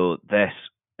 So this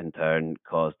in turn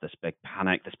caused this big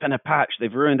panic. The spinner patch,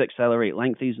 they've ruined accelerate.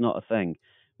 Lengthy's not a thing.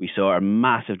 We saw a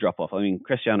massive drop off. I mean,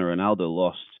 Cristiano Ronaldo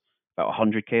lost about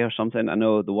 100k or something. I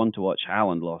know the one to watch,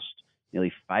 Haaland, lost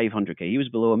nearly 500k. He was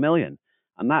below a million.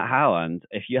 And that Haaland,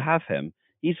 if you have him,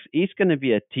 he's going to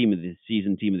be a team of the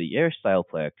season, team of the year style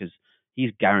player because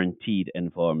he's guaranteed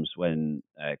informs when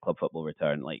club football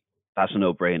return. Like that's a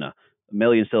no brainer. A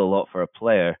million still a lot for a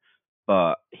player,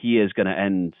 but he is going to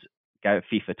end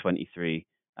FIFA 23.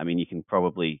 I mean, you can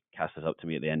probably cast this up to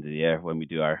me at the end of the year when we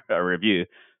do our review,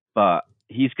 but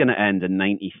he's going to end a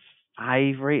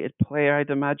 95 rated player, I'd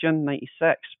imagine,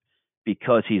 96,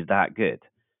 because he's that good.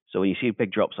 So when you see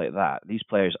big drops like that, these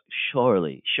players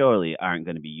surely aren't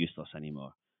going to be useless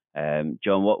anymore.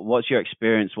 John, what's your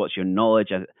experience? What's your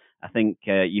knowledge? I think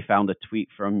you found a tweet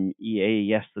from EA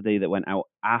yesterday that went out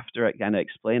after it, kind of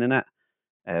explaining it.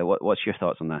 What's your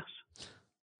thoughts on this?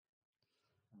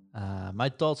 My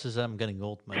thoughts is I'm getting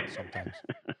old, mate, sometimes.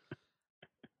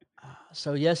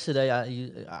 So yesterday,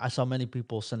 I saw many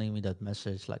people sending me that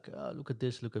message like, "Look at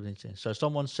this, look at this." So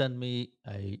someone sent me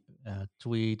a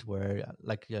tweet where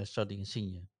like starting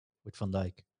Insigne with Van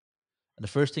Dijk, and the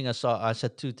first thing I saw, I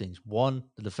said two things. One,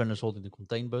 the defender's holding the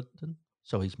contain button,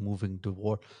 so he's moving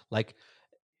toward. Like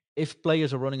if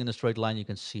players are running in a straight line, you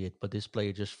can see it, but this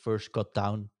player just first got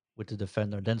down with the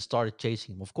defender, then started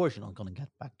chasing him. Of course, you're not going to get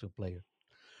back to a player.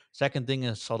 Second thing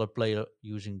is saw the player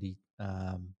using the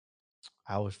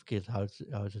I always forget how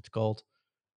is it called.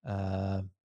 Uh,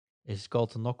 it's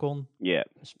called the knock-on Yeah.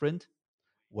 sprint,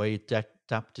 where you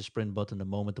tap the sprint button the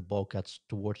moment the ball gets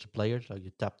towards the player. So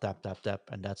you tap, tap, tap, tap,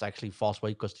 and that's actually fast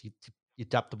way because you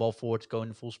tap the ball forward, go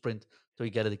in full sprint till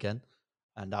you get it again.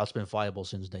 And that's been viable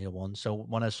since day one. So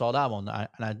when I saw that one, I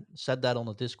said that on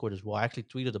the Discord as well. I actually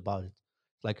tweeted about it.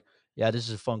 Like, yeah, this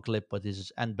is a fun clip, but this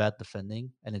is and bad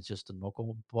defending, and it's just a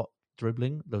knock-on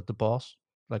dribbling, the pass,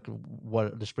 like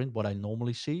what the sprint, what I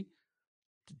normally see.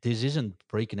 This isn't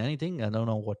breaking anything. I don't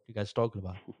know what you guys talking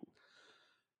about.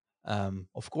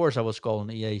 Of course, I was calling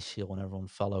EA seal and everyone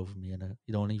fell over me. And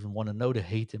you don't even want to know the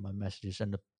hate in my messages.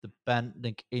 And the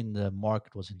panic in the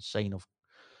market was insane.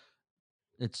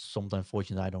 It's sometimes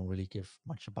fortunate I don't really give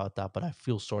much about that, but I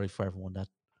feel sorry for everyone that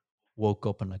woke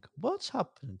up and like, what's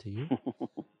happening to you?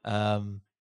 Um,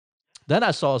 then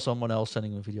I saw someone else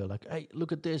sending a video like, hey,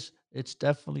 look at this. It's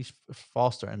definitely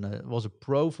faster. And it was a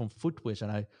pro from Footwiz.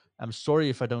 And I'm sorry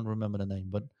if I don't remember the name,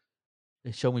 but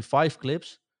they showed me 5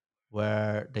 clips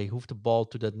where they hoofed the ball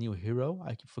to that new hero.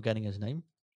 I keep forgetting his name.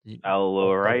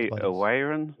 Talked about it.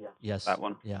 O'Wyron? Yes. That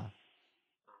one? Yeah.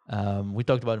 We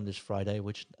talked about him this Friday,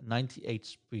 which 98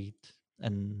 speed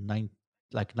and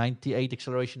 98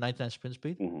 acceleration, 99 sprint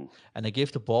speed. Mm-hmm. And they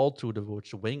gave the ball towards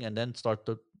the wing and then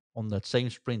started on that same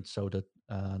sprint, so that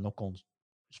knock-on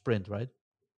sprint, right?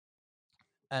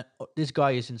 And this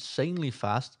guy is insanely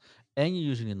fast, and you're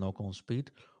using a knock-on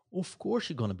speed. Of course,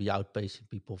 you're going to be outpacing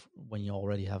people when you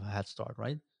already have a head start,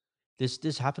 right?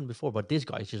 This happened before, but this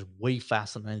guy is just way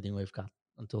faster than anything we've got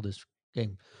until this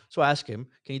game. So I asked him,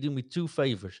 "Can you do me 2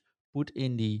 favors? Put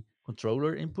in the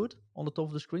controller input on the top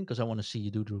of the screen because I want to see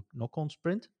you do the knock-on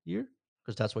sprint here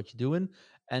because that's what you're doing.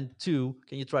 And 2,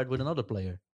 can you try it with another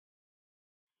player?"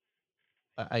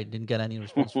 I didn't get any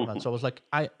response from that. So I was like,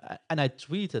 I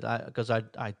tweeted because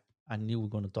I knew we are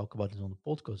going to talk about it on the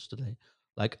podcast today.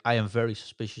 Like I am very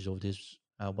suspicious of this.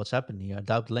 What's happening here? I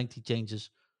doubt lengthy changes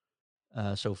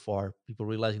so far. People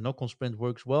realizing knock-on sprint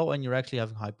works well, and you're actually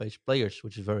having high-paced players,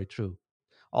 which is very true.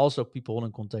 Also, people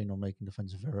holding container making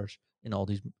defensive errors in all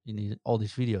these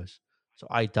videos. So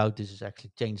I doubt this has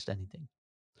actually changed anything.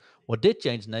 What did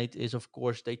change, Nate, is of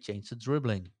course they changed the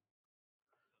dribbling.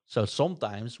 So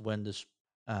sometimes when this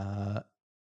uh,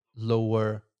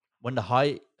 lower when the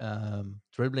high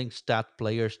dribbling stat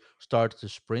players started to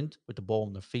sprint with the ball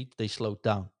on their feet, they slowed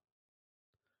down.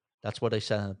 That's what they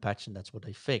said in the patch, and that's what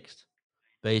they fixed.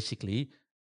 Basically,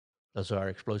 those are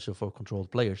explosive for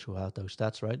controlled players who have those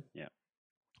stats, right? Yeah.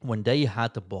 When they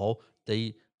had the ball,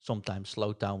 they sometimes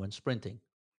slowed down when sprinting,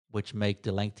 which make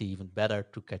the lengthy even better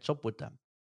to catch up with them.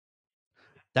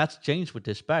 That's changed with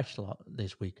this patch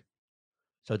this week.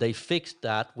 So they fixed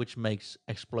that, which makes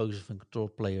explosive and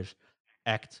controlled players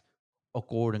act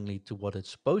accordingly to what it's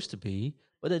supposed to be,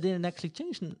 but they didn't actually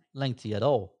change lengthy at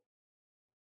all.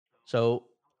 So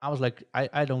I was like,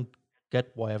 I don't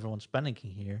get why everyone's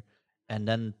panicking here. And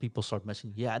then people start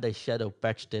messing, yeah, they shadow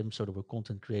patched him. So there were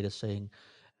content creators saying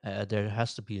there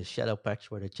has to be a shadow patch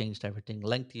where they changed everything.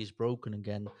 Lengthy is broken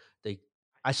again.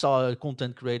 I saw a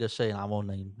content creator saying, I won't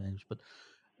name names, but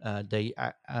they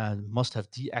must have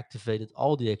deactivated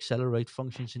all the accelerate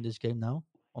functions in this game now.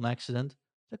 on accident.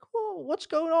 Like, whoa, what's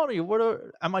going on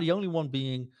here? Am I the only one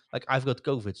being like, I've got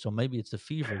COVID, so maybe it's the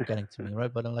fever getting to me,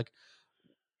 right? But I'm like,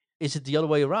 is it the other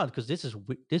way around? Because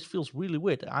this feels really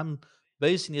weird. I'm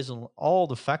basing this on all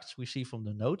the facts we see from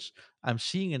the notes. I'm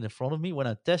seeing it in front of me. When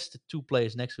I test the two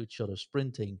players next to each other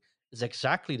sprinting, it's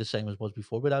exactly the same as was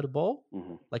before without a ball.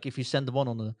 Hmm. Like if you send the one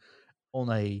on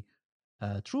a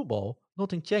true ball,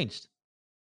 nothing changed.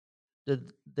 The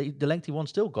lengthy one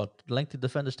still got the lengthy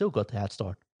defender still got the head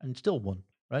start and still won,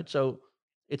 right? So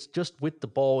it's just with the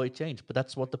ball it changed, but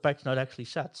that's what the patch note actually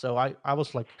said. So I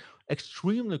was like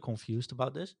extremely confused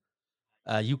about this.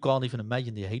 You can't even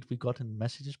imagine the hate we got in the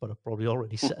messages, but I probably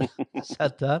already said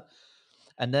that.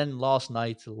 And then last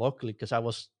night, luckily, because I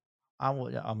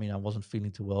mean, I wasn't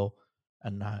feeling too well,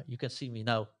 and you can see me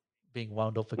now being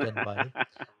wound up again by it.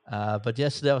 But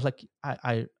yesterday, I was like,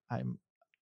 I'm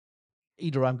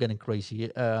either I'm getting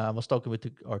crazy. I was talking with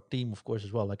our team, of course,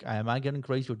 as well. Like, am I getting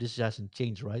crazy, or this hasn't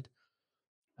changed, right?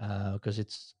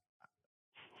 Because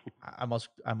I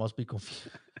must be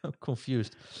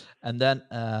confused. And then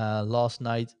last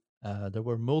night there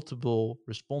were multiple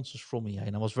responses from EA,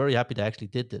 and I was very happy they actually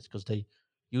did this because they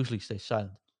usually stay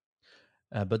silent.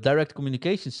 But direct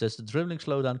communication says the dribbling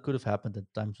slowdown could have happened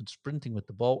at times when sprinting with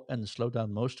the ball, and the slowdown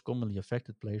most commonly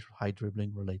affected players with high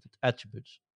dribbling related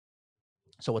attributes.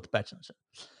 So what the patch notes said: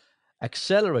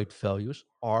 accelerate values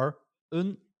are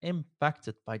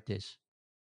unimpacted by this.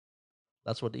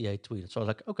 That's what EA tweeted. So I was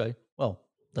like, okay, well,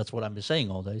 that's what I've been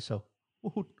saying all day. So,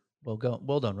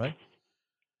 well done, right?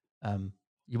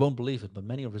 You won't believe it, but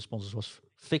many of the responses was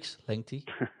fix lengthy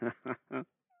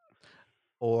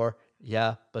or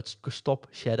yeah, but stop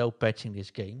shadow patching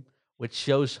this game, which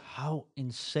shows how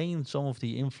insane some of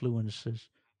the influencers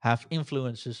have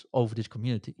influences over this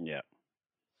community. Yeah.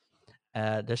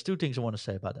 There's two things I want to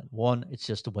say about that. One, it's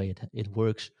just the way it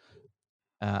works.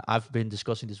 I've been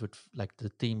discussing this with like the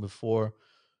team before.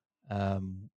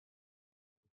 Um,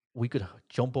 we could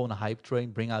jump on a hype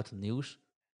train, bring out the news,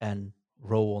 and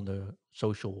roll on the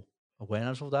social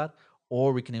awareness of that.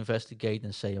 Or we can investigate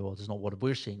and say, well, this is not what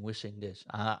we're seeing. We're seeing this.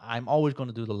 I'm always going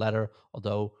to do the latter,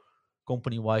 although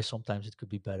company wise, sometimes it could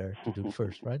be better to do the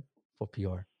first, right? For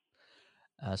PR.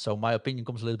 So my opinion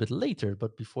comes a little bit later,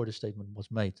 but before the statement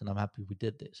was made, and I'm happy we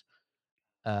did this.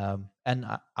 And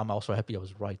I'm also happy I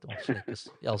was right, honestly, because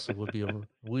else it would be a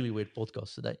really weird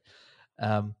podcast today.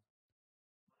 Um,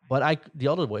 but the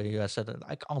other way I said it,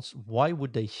 I can't. Why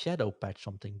would they shadow patch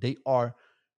something? They are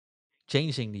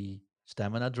changing the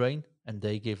stamina drain, and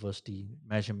they give us the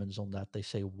measurements on that. They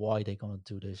say why they're gonna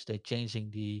do this. They're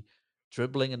changing the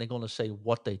dribbling, and they're gonna say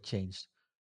what they changed.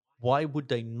 Why would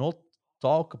they not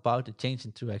talk about the change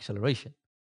into acceleration?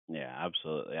 Yeah,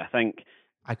 absolutely. I think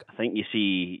I you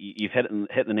see you've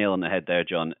hit the nail on the head there,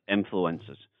 John.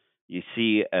 Influencers. You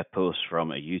see a post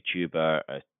from a YouTuber,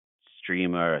 a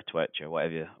streamer, a Twitcher,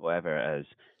 whatever it is.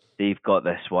 They've got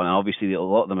this one. And obviously, a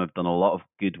lot of them have done a lot of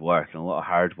good work and a lot of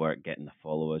hard work getting the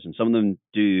followers, and some of them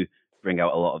do bring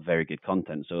out a lot of very good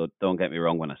content. So don't get me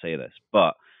wrong when I say this,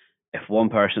 but if one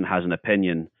person has an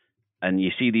opinion and you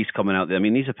see these coming out, I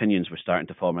mean, these opinions were starting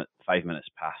to form at 5 minutes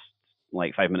past,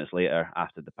 like 5 minutes later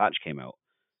after the patch came out.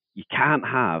 You can't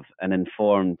have an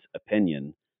informed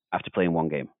opinion after playing one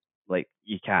game. Like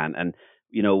you can, and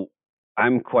you know,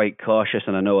 I'm quite cautious,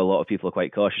 and I know a lot of people are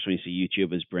quite cautious when you see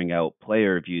YouTubers bring out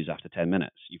player reviews after 10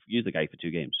 minutes. You've used the guy for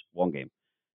two games, one game.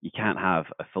 You can't have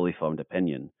a fully formed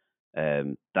opinion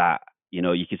that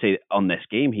you could say on this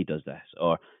game he does this,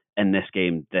 or in this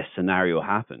game this scenario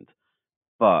happened,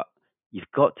 but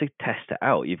you've got to test it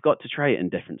out. You've got to try it in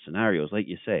different scenarios, like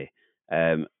you say.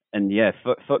 And yeah,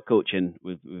 foot coaching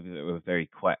we're very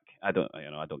quick. I don't get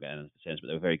into the sense, but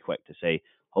they're very quick to say,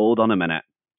 hold on a minute,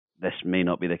 this may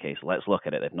not be the case. Let's look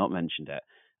at it. They've not mentioned it,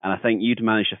 and I think you'd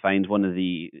managed to find one of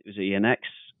the was it an ex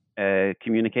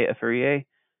communicator for EA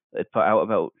that had put out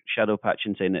about shadow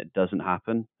patching, saying that it doesn't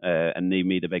happen, and they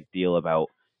made a big deal about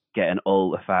getting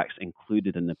all the facts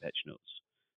included in the pitch notes.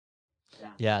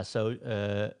 Yeah, so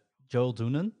Joel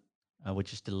Doonan,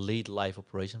 which is the lead live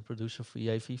operation producer for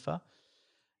EA FIFA,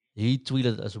 he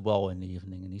tweeted as well in the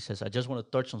evening, and he says, I just want to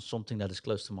touch on something that is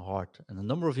close to my heart. And a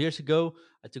number of years ago,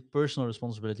 I took personal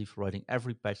responsibility for writing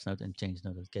every patch note and change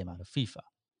note that came out of FIFA.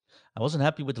 I wasn't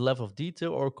happy with the level of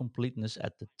detail or completeness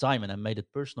at the time, and I made it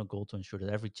a personal goal to ensure that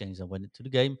every change that went into the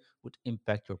game would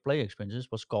impact your player experiences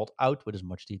was called out with as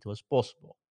much detail as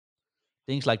possible.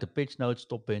 Things like the pitch notes,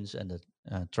 top pins, and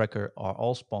the tracker are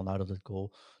all spawned out of that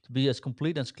goal to be as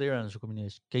complete and as clear as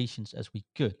communications as we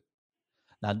could.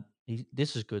 Now,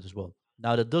 this is good as well.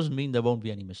 Now, that doesn't mean there won't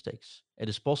be any mistakes. It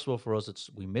is possible for us that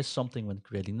we miss something when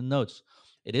creating the notes.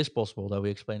 It is possible that we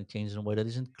explain the changes in a way that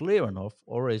isn't clear enough,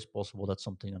 or it is possible that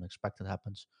something unexpected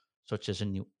happens, such as a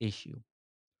new issue.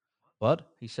 But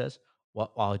he says,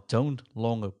 while I don't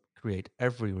longer create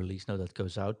every release note that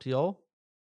goes out to y'all,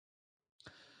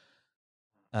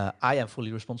 I am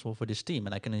fully responsible for this team,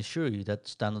 and I can assure you that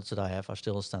standards that I have are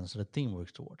still the standards that the team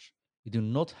works towards. We do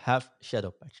not have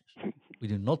shadow patches. We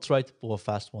do not try to pull a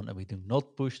fast one, and we do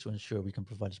not push to ensure we can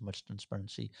provide as much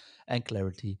transparency and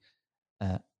clarity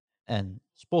uh, and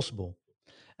as possible.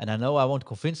 And I know I won't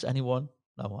convince anyone.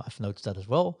 No, I've noticed that as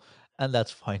well, and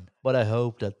that's fine. But I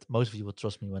hope that most of you will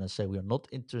trust me when I say we are not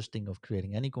interested of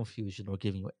creating any confusion or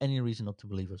giving you any reason not to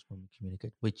believe us when we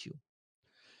communicate with you.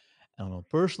 And on a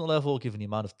personal level, given the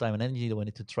amount of time and energy that went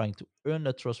into trying to earn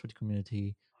that trust with the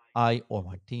community, I or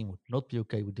my team would not be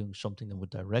okay with doing something that would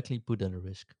directly put at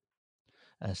risk.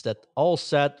 As that all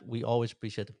said, we always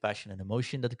appreciate the passion and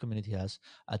emotion that the community has.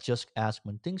 I just ask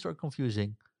when things are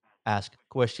confusing, ask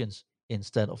questions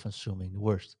instead of assuming the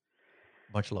worst.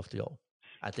 Much love to you all.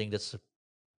 I think that's a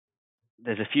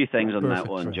There's a few things on that perfect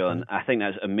one, thread, John. right? I think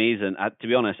that's amazing. To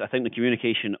be honest, I think the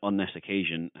communication on this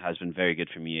occasion has been very good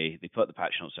from EA. They put the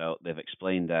patch notes out. They've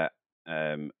explained it.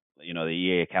 The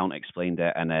EA account explained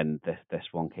it, and then this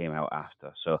one came out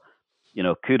after. So,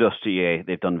 kudos to EA.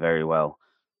 They've done very well.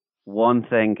 One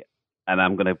thing, and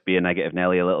I'm going to be a negative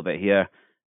Nelly a little bit here.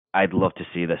 I'd love to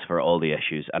see this for all the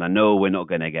issues, and I know we're not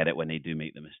going to get it when they do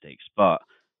make the mistakes, but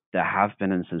there have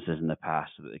been instances in the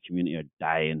past that the community are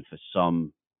dying for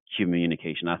some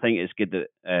communication. I think it's good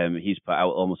that he's put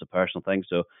out almost a personal thing,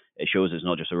 so it shows it's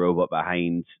not just a robot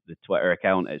behind the Twitter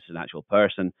account; it's an actual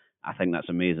person. I think that's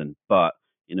amazing. But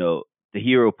the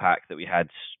hero pack that we had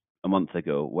a month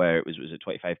ago, where it was a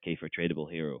 25k for a tradable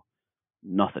hero,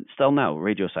 nothing. Still now,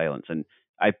 radio silence. And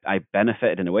I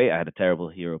benefited in a way. I had a terrible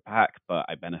hero pack, but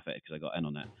I benefited because I got in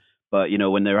on it. But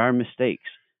when there are mistakes,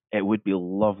 it would be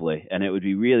lovely and it would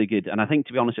be really good. And I think,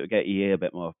 to be honest, it would get EA a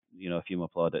bit more, a few more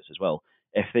plaudits as well.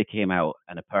 If they came out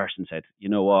and a person said, you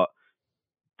know what,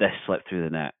 this slipped through the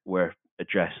net, we're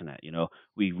addressing it.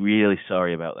 We really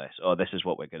sorry about this. Oh, this is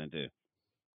what we're going to do.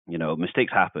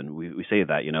 Mistakes happen. We say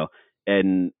that.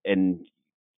 In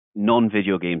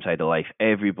non-video game side of life,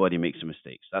 everybody makes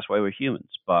mistakes. That's why we're humans.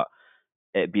 But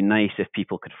it'd be nice if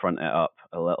people could front it up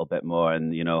a little bit more.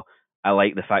 And I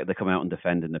like the fact they come out and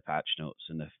defending the patch notes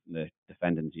and the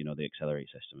defending the accelerate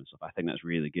system and stuff. I think that's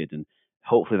really good, and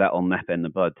hopefully that'll nip in the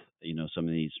bud. Some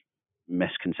of these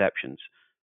misconceptions.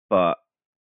 But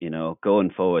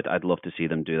going forward, I'd love to see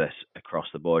them do this across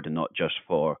the board and not just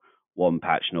for one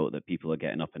patch note that people are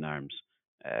getting up in arms.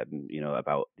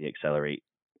 About the accelerate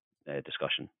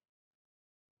discussion.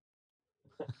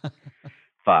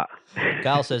 But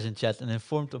Kyle says in chat, an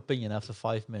informed opinion after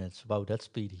 5 minutes. Wow, that's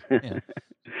speedy. Yeah.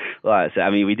 Well, I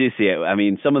mean, we do see it. I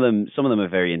mean, some of them are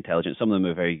very intelligent. Some of them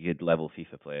are very good level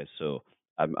FIFA players. So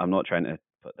I'm not trying to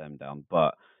put them down,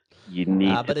 but you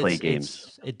need to But play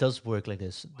games. it does work like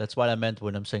this. That's what I meant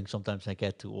when I'm saying sometimes I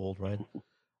get too old, right?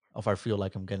 Or if I feel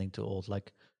like I'm getting too old.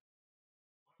 Like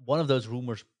one of those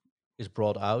rumors is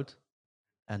brought out,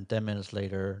 and 10 minutes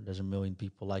later, there's a million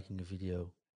people liking the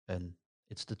video, and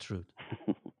it's the truth.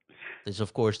 This, is,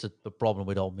 of course, the problem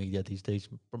with all media these days,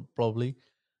 probably.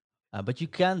 But you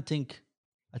can think,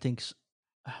 I think,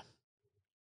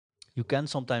 you can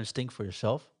sometimes think for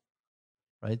yourself,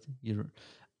 right? You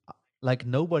like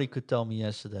nobody could tell me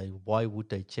yesterday why would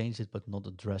they change it but not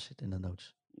address it in the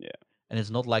notes. Yeah. And it's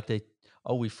not like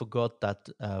we forgot that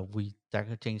we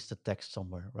changed the text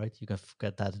somewhere, right? You can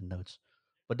forget that in notes,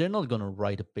 but they're not going to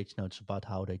write a pitch notes about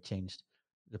how they changed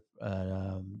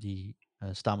the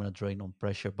stamina drain on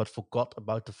pressure, but forgot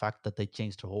about the fact that they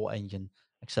changed the whole engine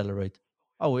accelerate.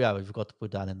 Oh yeah, we forgot to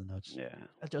put that in the notes. Yeah.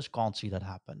 I just can't see that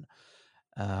happen.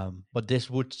 But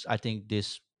I think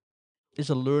this is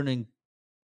a learning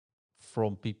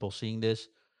from people seeing this.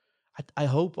 I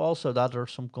hope also that there are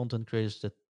some content creators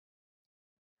that,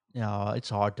 yeah, it's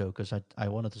hard though, because I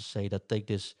wanted to say that take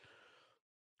this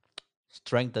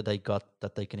strength that they got,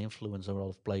 that they can influence a lot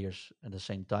of players at the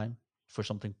same time for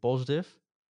something positive.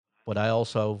 But I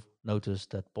also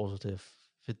noticed that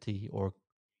positivity or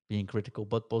being critical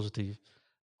but positive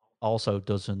also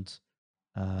doesn't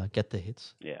get the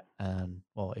hits. Yeah. And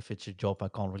well, if it's your job, I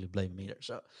can't really blame them either.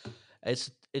 So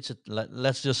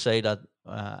let's just say that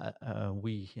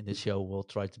we in this show will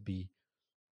try to be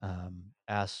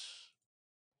as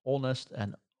honest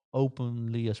and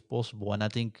openly as possible. And I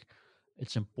think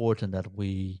it's important that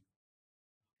we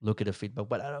look at the feedback.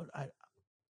 But I don't.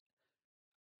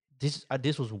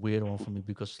 This was a weird one for me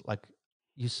because like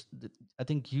I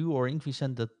think you or Ingvi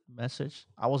sent that message.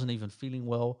 I wasn't even feeling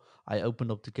well. I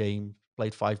opened up the game,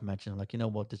 played 5 matches. I'm like, you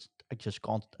know what? This I just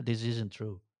can't. This isn't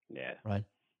true, Yeah. right?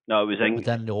 No, it was But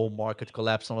then the whole market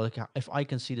collapsed. And I'm like, if I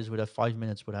can see this within 5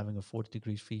 minutes with having a 40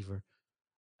 degrees fever,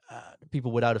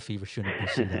 people without a fever shouldn't be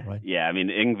see that, right? Yeah, I mean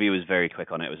Ingvi was very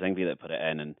quick on it. It was Ingvi that put it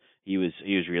in, and he was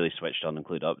really switched on and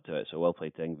clued up to it. So well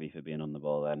played to Ingvi for being on the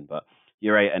ball then. But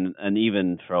you're right, and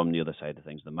even from the other side of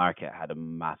things, the market had a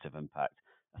massive impact.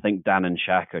 I think Dan and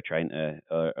Shaq are trying to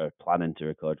are planning to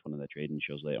record one of the trading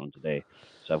shows later on today.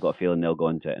 So I've got a feeling they'll go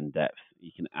into it in depth.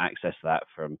 You can access that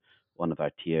from one of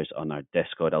our tiers on our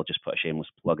Discord. I'll just put a shameless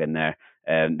plug in there.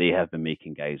 They have been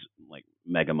making guys like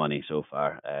mega money so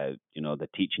far. They're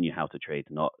teaching you how to trade,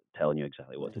 not telling you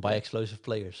exactly what to By do. explosive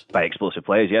players. By explosive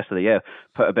players yesterday, yeah,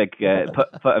 put a big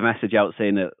put a message out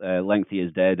saying that Lengthy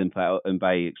is dead, and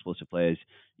by explosive players.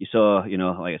 You saw,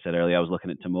 like I said earlier, I was looking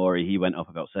at Tamori. He went up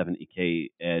about 70k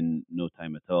in no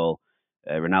time at all.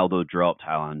 Ronaldo dropped,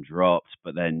 Haaland dropped,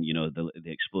 but then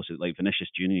the explosive, like Vinicius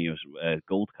Junior's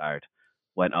gold card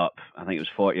went up. I think it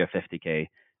was 40 or 50k,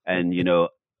 and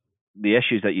the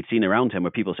issues that you'd seen around him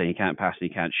were people saying he can't pass and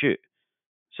he can't shoot.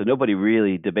 So nobody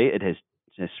really debated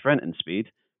his sprinting speed.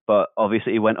 But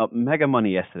obviously he went up mega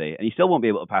money yesterday, and he still won't be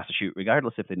able to pass a shoot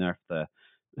regardless if they nerf the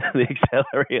the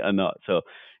accelerator or not. So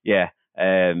yeah,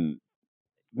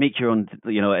 make your own.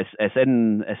 It's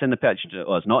in the patch.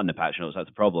 Well, it's not in the patch notes. That's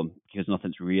a problem because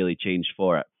nothing's really changed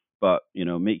for it. But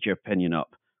make your opinion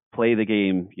up. Play the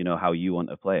game. How you want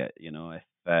to play it.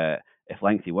 If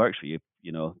lengthy works for you,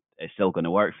 it's still going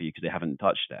to work for you because they haven't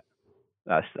touched it.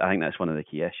 I think that's one of the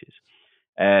key issues.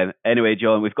 Anyway,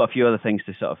 John, we've got a few other things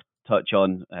to sort of touch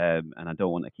on, and I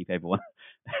don't want to keep everyone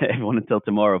until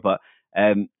tomorrow. But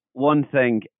one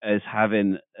thing is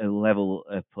having a level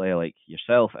of player like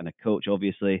yourself and a coach.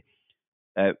 Obviously,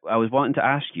 I was wanting to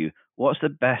ask you, what's the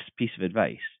best piece of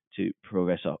advice to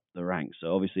progress up the ranks?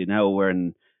 So obviously now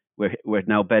we're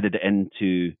now bedded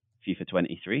into FIFA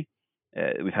 23.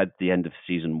 We've had the end of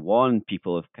season 1.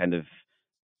 People have kind of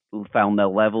found their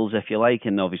levels, if you like,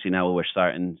 and obviously now we're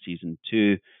starting season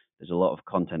 2. There's a lot of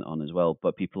content on as well,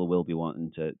 but people will be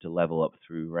wanting to level up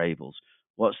through rivals.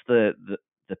 What's the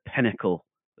pinnacle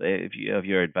of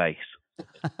your advice?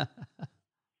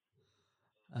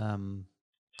 um,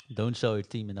 don't show your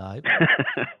team in the hype.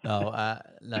 No.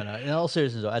 In all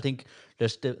seriousness, though, I think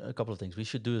there's a couple of things. We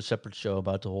should do a separate show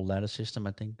about the whole ladder system.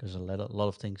 I think there's a lot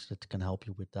of things that can help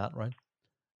you with that, right?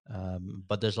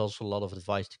 But there's also a lot of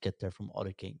advice to get there from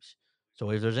other games. So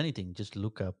if there's anything, just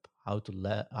look up how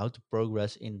to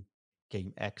progress in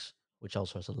game X, which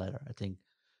also has a ladder. I think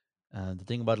the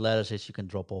thing about ladders is you can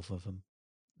drop off of them,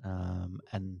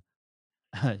 and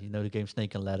the game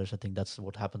Snake and Ladders. I think that's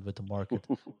what happened with the market.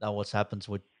 Now what's happens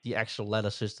with the actual ladder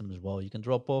system as well. You can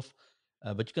drop off,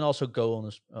 but you can also go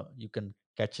on. You can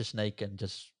catch a snake and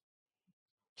just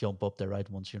jump up there right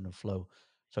once you're in the flow.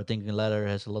 So I think the ladder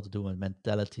has a lot to do with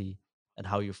mentality and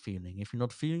how you're feeling. If you're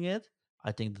not feeling it,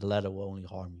 I think the ladder will only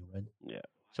harm you, right? Yeah.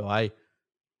 So I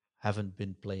haven't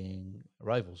been playing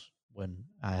rivals when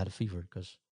I had a fever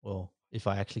because, well, if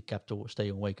I actually kept to stay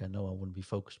awake, I know I wouldn't be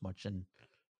focused much and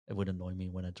it would annoy me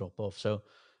when I drop off. So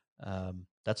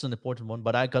that's an important one.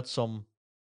 But I got some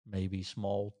maybe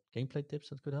small gameplay tips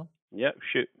that could help. Yeah,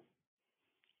 shoot.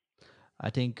 I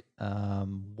think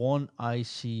one I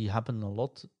see happen a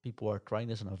lot. People are trying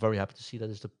this, and I'm very happy to see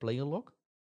that is the player lock.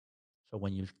 So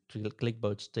when you click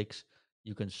both sticks,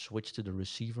 you can switch to the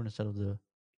receiver instead of the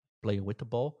player with the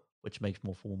ball, which makes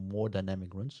for more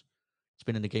dynamic runs. It's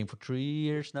been in the game for 3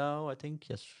 years now, I think.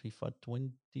 Yes, FIFA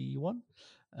 21,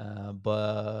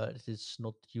 but it's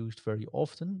not used very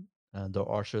often. And there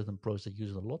are certain pros that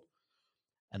use it a lot,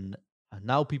 and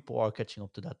now people are catching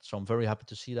up to that. So I'm very happy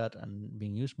to see that and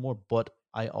being used more. But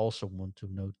I also want to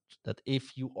note that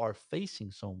if you are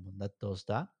facing someone that does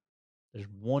that, there's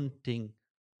one thing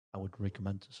I would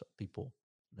recommend to people.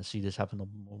 And I see this happen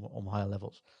on higher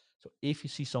levels. So if you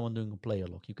see someone doing a player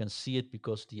lock, you can see it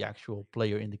because the actual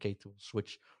player indicator will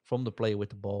switch from the player with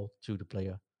the ball to the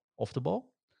player off the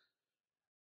ball.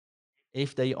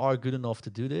 If they are good enough to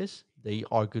do this, they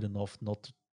are good enough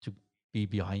not to be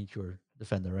behind your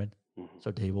defender, right? Mm-hmm.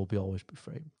 So they will be always be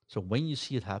frame. So when you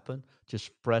see it happen, just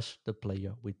press the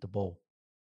player with the ball.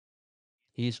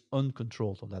 He is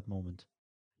uncontrolled at that moment,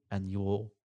 and you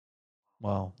will,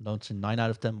 well, don't say 9 out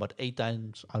of 10, but 8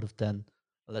 times out of 10,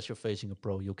 unless you're facing a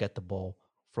pro, you'll get the ball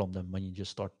from them when you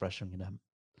just start pressuring them.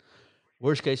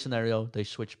 Worst case scenario, they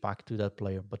switch back to that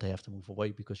player, but they have to move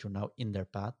away because you're now in their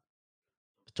path.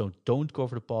 So don't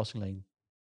cover the passing lane.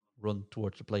 Run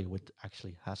towards the player which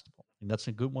actually has the ball. And that's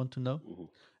a good one to know. Mm-hmm.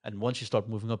 And once you start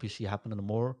moving up, you see happening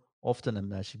more often,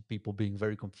 and I see people being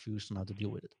very confused on how to deal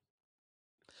with it.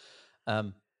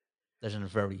 There's a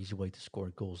very easy way to score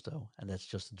goals though, and that's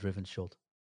just a driven shot.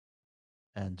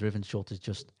 And driven shot is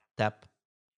just tap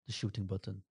the shooting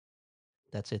button.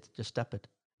 That's it. Just tap it.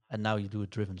 And now you do a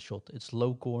driven shot. It's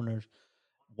low corners,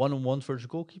 one on one versus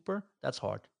goalkeeper. That's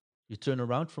hard. You turn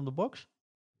around from the box,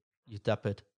 you tap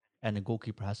it, and the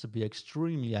goalkeeper has to be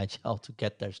extremely agile to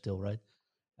get there still, right?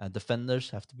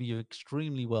 Defenders have to be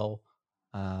extremely well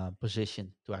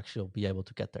positioned to actually be able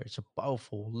to get there. It's a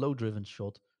powerful, low driven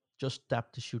shot. Just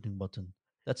tap the shooting button.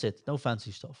 That's it. No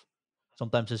fancy stuff.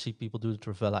 Sometimes I see people do the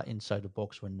Travella inside the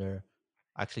box when they're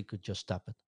actually could just tap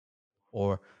it.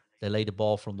 Or they lay the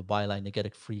ball from the byline, they get a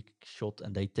free shot,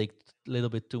 and they take a little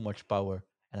bit too much power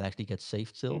and actually get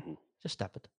saved still. Hmm. Just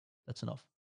tap it. That's enough.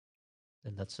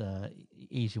 And that's a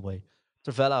easy way.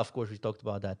 Travella, of course, we talked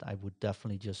about that. I would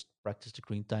definitely just practice the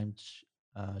green time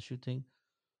shooting.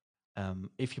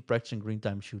 If you're practicing green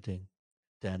time shooting,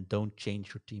 then don't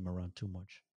change your team around too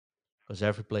much because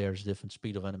every player has different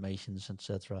speed of animations,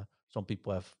 etc. Some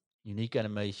people have unique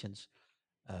animations,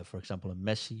 for example, a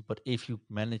Messi. But if you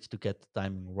manage to get the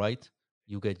timing right,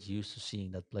 you get used to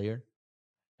seeing that player.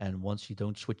 And once you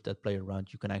don't switch that player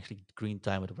around, you can actually green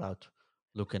time it without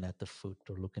looking at the foot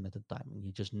or looking at the timing.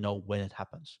 You just know when it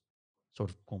happens. Sort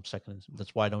of comp seconds.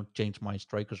 That's why I don't change my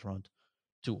strikers around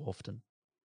too often.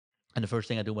 And the first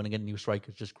thing I do when I get a new striker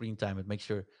is just green time it, make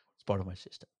sure it's part of my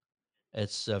system.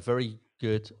 It's very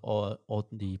good on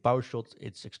the power shots.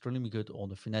 It's extremely good on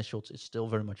the finesse shots. It's still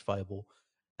very much viable.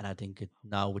 And I think it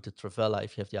now with the Travella,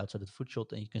 if you have the outside of the foot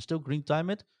shot and you can still green time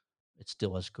it, it's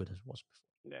still as good as it was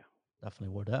before. Yeah.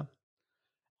 Definitely worth that.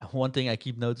 And one thing I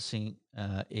keep noticing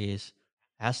is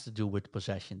has to do with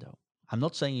possession though. I'm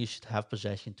not saying you should have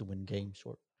possession to win games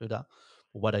or do that.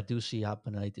 But what I do see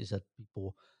happen is that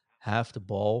people have the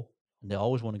ball and they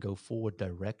always want to go forward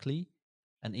directly.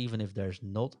 And even if there's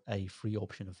not a free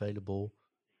option available,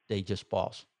 they just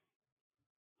pass.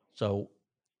 So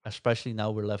especially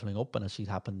now we're leveling up and I see it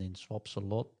happen in swaps a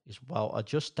lot, is while I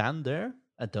just stand there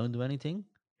and don't do anything,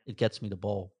 it gets me the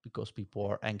ball because people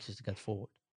are anxious to get forward.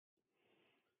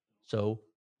 So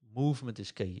movement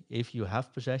is key. If you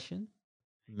have possession,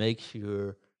 make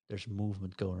sure there's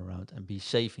movement going around and be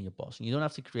safe in your passing. You don't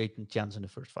have to create a chance in the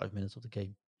first 5 minutes of the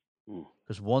game. Mm.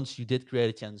 Because once you did create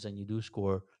a chance and you do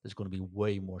score, there's going to be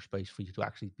way more space for you to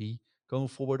actually be going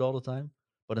forward all the time.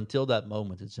 But until that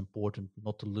moment, it's important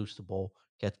not to lose the ball,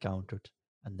 get countered,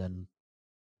 and then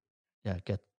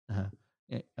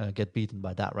uh, get beaten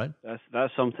by that, right?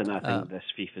 That's something I Uh, think this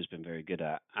FIFA has been very good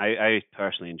at. I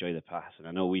personally enjoy the pass, and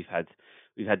I know we've had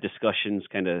discussions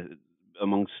kind of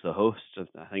amongst the hosts.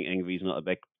 I think Ingvi's not a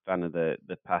big fan of the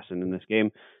passing in this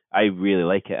game. I really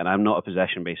like it, and I'm not a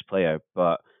possession based player,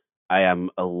 but I am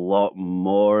a lot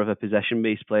more of a possession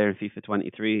based player in FIFA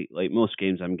 23. Like most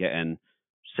games, I'm getting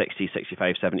 60,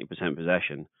 65, 70%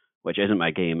 possession, which isn't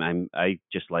my game. I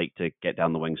just like to get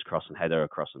down the wings, cross and header, or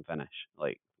cross and finish,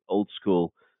 like old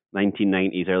school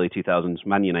 1990s, early 2000s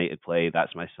Man United play.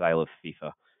 That's my style of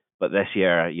FIFA. But this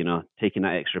year, taking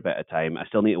that extra bit of time, I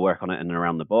still need to work on it in and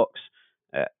around the box.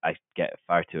 I get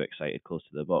far too excited close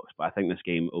to the box. But I think this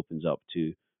game opens up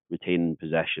to retaining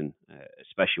possession,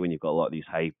 especially when you've got a lot of these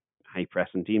high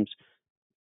pressing teams.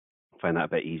 I find that a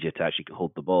bit easier to actually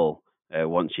hold the ball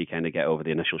once you kind of get over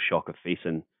the initial shock of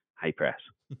facing high press.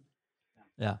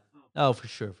 yeah. Oh, for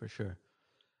sure, for sure.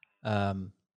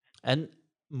 Um, and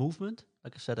movement,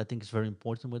 like I said, I think is very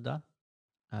important with that.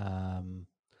 Um,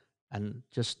 and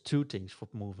just two things for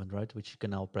movement, right? Which you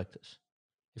can now practice.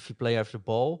 If you play after the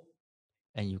ball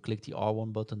and you click the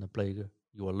R1 button, the player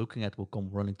you are looking at will come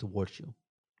running towards you.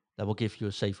 That will give you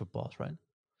a safer pass, right?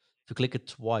 If you click it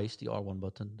twice, the R1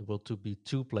 button, there will be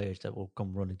two players that will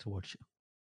come running towards you.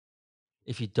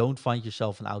 If you don't find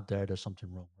yourself and out there, there's something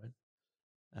wrong, right?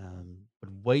 But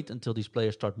wait until these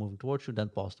players start moving towards you, then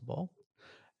pass the ball.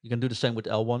 You can do the same with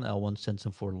L1. L1 sends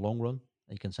them for a long run.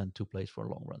 And you can send two players for a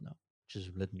long run now, which is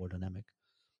a little more dynamic.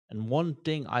 And one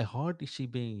thing I hardly see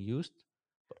being used,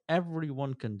 but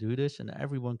everyone can do this and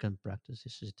everyone can practice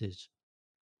this is this.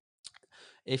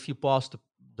 If you pass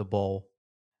the ball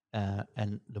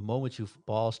and the moment you've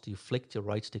passed, you flick your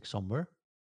right stick somewhere,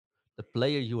 the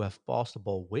player you have passed the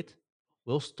ball with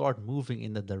will start moving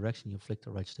in the direction you flick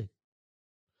the right stick.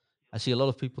 I see a lot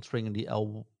of people stringing the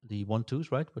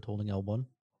 1-2s, right? With holding L1,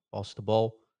 pass the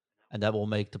ball, and that will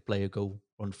make the player go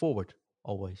run forward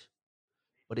always.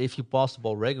 But if you pass the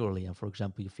ball regularly and, for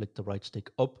example, you flick the right stick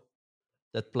up,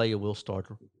 that player will start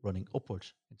running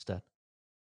upwards instead.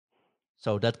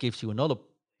 So that gives you another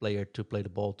player to play the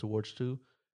ball towards to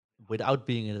without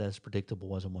being as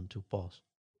predictable as a 1-2 pass.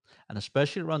 And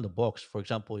especially around the box, for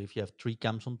example, if you have three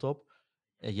cams on top,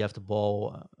 You have the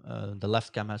ball, the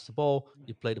left cam has the ball,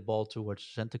 you play the ball towards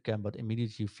the center cam, but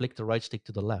immediately you flick the right stick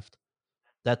to the left.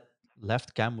 That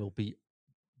left cam will be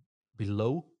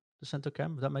below the center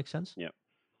cam, if that makes sense. Yeah.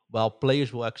 While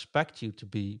players will expect you to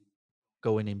be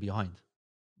going in behind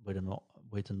with a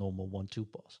normal 1-2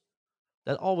 pass.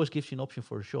 That always gives you an option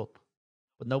for a shot,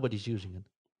 but nobody's using it.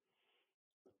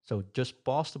 So just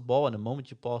pass the ball, and the moment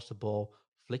you pass the ball,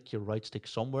 flick your right stick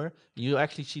somewhere. You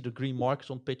actually see the green marks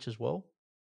on pitch as well.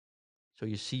 So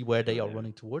you see where they are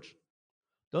running towards.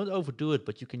 Don't overdo it,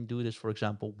 but you can do this, for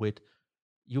example, with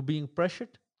you being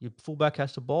pressured. Your fullback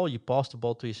has the ball, you pass the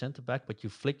ball to your center back, but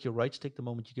you flick your right stick the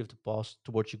moment you give the pass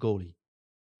towards your goalie.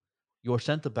 Your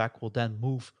center back will then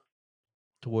move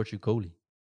towards your goalie,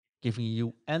 giving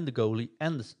you and the goalie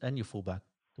and your fullback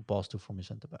to pass to from your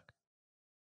center back.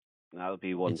 That'll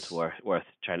be one It's worth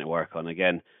trying to work on.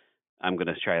 Again, I'm going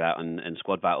to try that in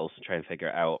squad battles and try and figure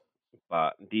it out.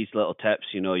 But these little tips,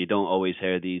 you don't always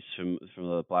hear these from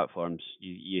the platforms.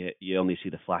 You only see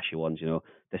the flashy ones.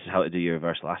 This is how to do your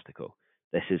reverse elastico.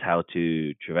 This is how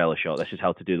to Trivela shot. This is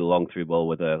how to do the long through ball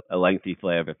with a lengthy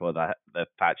flare before the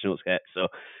patch notes hit. So,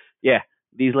 yeah,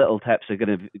 these little tips are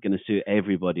going to suit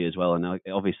everybody as well. And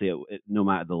obviously, no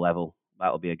matter the level,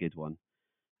 that'll be a good one.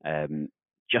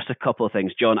 Just a couple of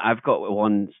things, John. I've got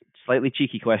one slightly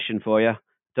cheeky question for you.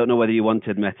 Don't know whether you want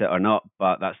to admit it or not,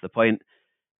 but that's the point.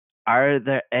 Are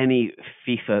there any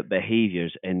FIFA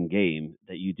behaviors in game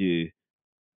that you do,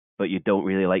 but you don't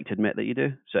really like to admit that you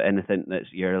do? So anything that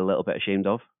you're a little bit ashamed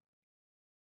of?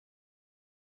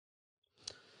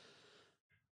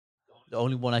 the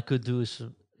only one I could do is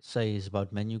say is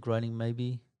about menu grinding.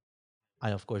 Maybe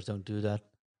I of course don't do that,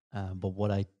 but what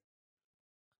I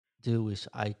do is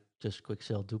I just quick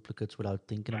sell duplicates without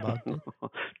thinking about it.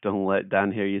 Don't let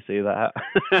Dan hear you say that.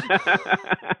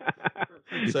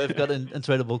 So I've got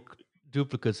untradeable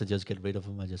duplicates. I just get rid of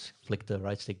them. I just flick the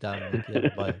right stick down. I'm like,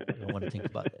 yeah, bye. I don't want to think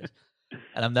about this.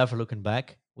 And I'm never looking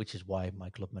back, which is why my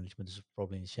club management is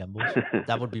probably in shambles.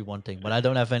 That would be one thing. But I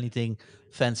don't have anything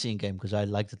fancy in game because I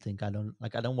like to think I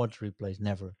don't want replays,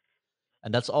 never.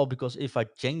 And that's all because if I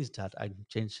change that, I'm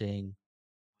changing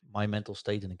my mental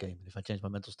state in the game. And if I change my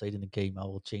mental state in the game, I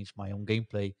will change my own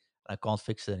gameplay. And I can't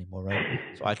fix it anymore, right?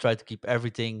 So I try to keep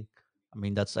everything. I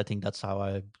think that's how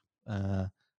I,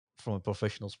 from a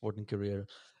professional sporting career,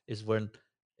 is when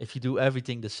if you do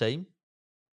everything the same,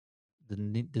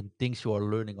 the things you are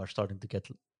learning are starting to get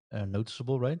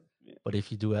noticeable, right? Yeah. But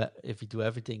if you do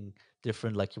everything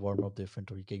different, like you warm up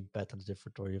different, or your game patterns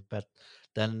different, or your bet,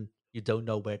 then you don't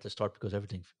know where to start because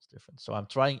everything feels different. So I'm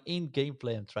trying in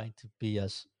gameplay. I'm trying to be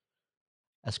as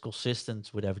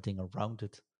consistent with everything around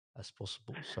it as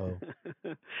possible. So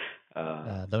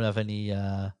don't have any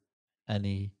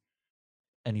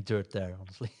any dirt there,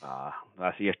 honestly,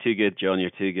 You're too good, John.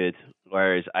 You're too good.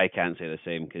 Whereas I can't say the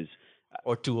same because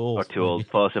or too old. or too old,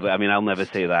 possibly. I mean, I'll never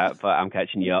say that, but I'm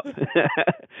catching you up.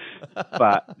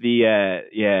 But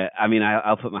I mean,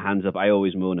 I'll put my hands up. I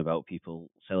always moan about people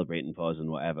celebrating pause and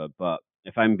whatever, but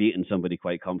if I'm beating somebody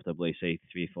quite comfortably, say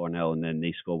 3-4-0, and then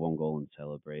they score one goal and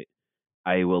celebrate,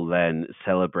 I will then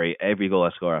celebrate every goal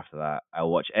I score after that. I'll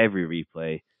watch every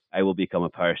replay. I will become a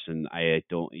person I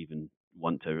don't even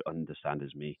want to understand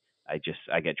as me.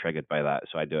 I get triggered by that,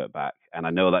 so I do it back. And I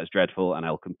know that's dreadful, and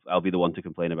I'll be the one to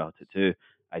complain about it too.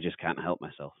 I just can't help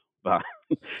myself. But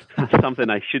that's something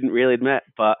I shouldn't really admit.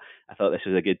 But I thought this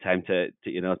was a good time to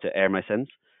air my sins.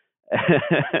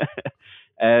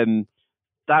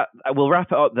 That we'll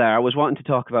wrap it up there. I was wanting to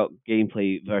talk about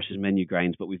gameplay versus menu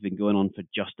grinds, but we've been going on for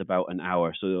just about an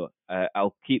hour, so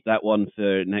I'll keep that one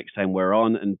for next time we're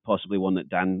on, and possibly one that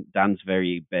Dan's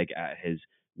very big at his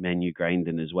menu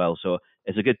grinding as well. So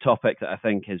it's a good topic that I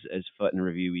think as Foot in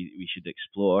Review we should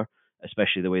explore,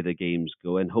 especially the way the games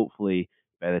go, and hopefully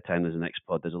by the time there's a next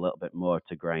pod, there's a little bit more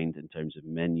to grind in terms of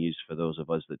menus for those of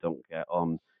us that don't get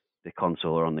on the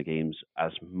console or on the games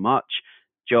as much.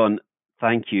 John,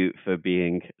 thank you for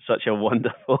being such a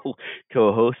wonderful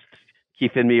co-host,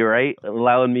 keeping me right,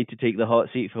 allowing me to take the hot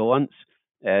seat for once.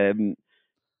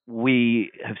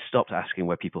 We have stopped asking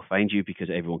where people find you because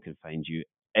everyone can find you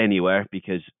anywhere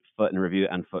because Foot in Review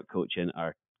and Foot Coaching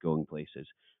are going places.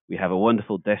 We have a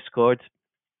wonderful Discord.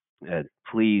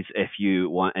 Please, if you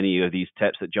want any of these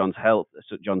tips that John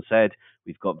said,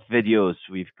 we've got videos,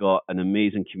 we've got an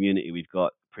amazing community, we've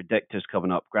got predictors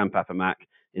coming up. Grandpapa Mac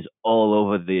is all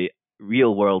over the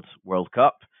real World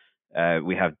Cup.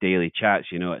 We have daily chats.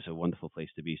 It's a wonderful place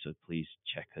to be. So please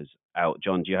check us out.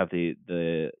 John, do you have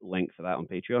the link for that on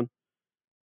Patreon?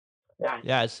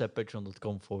 Yeah, it's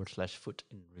patreon.com/Foot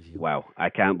in Review. Wow, I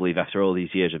can't believe after all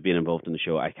these years of being involved in the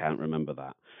show, I can't remember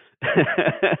that.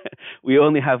 We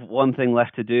only have one thing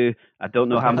left to do. I don't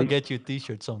know how I'll many. get you a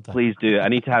T-shirt sometime. Please do. I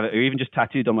need to have it, or even just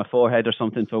tattooed on my forehead or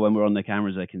something, for when we're on the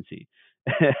cameras I can see.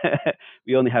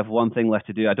 We only have one thing left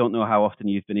to do. I don't know how often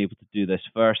you've been able to do this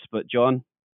first, but John,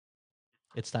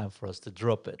 It's time for us to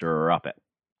drop it. drop it.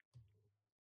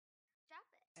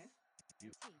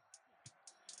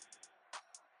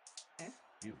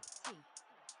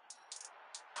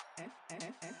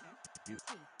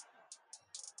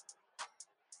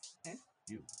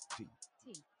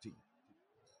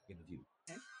 Interview.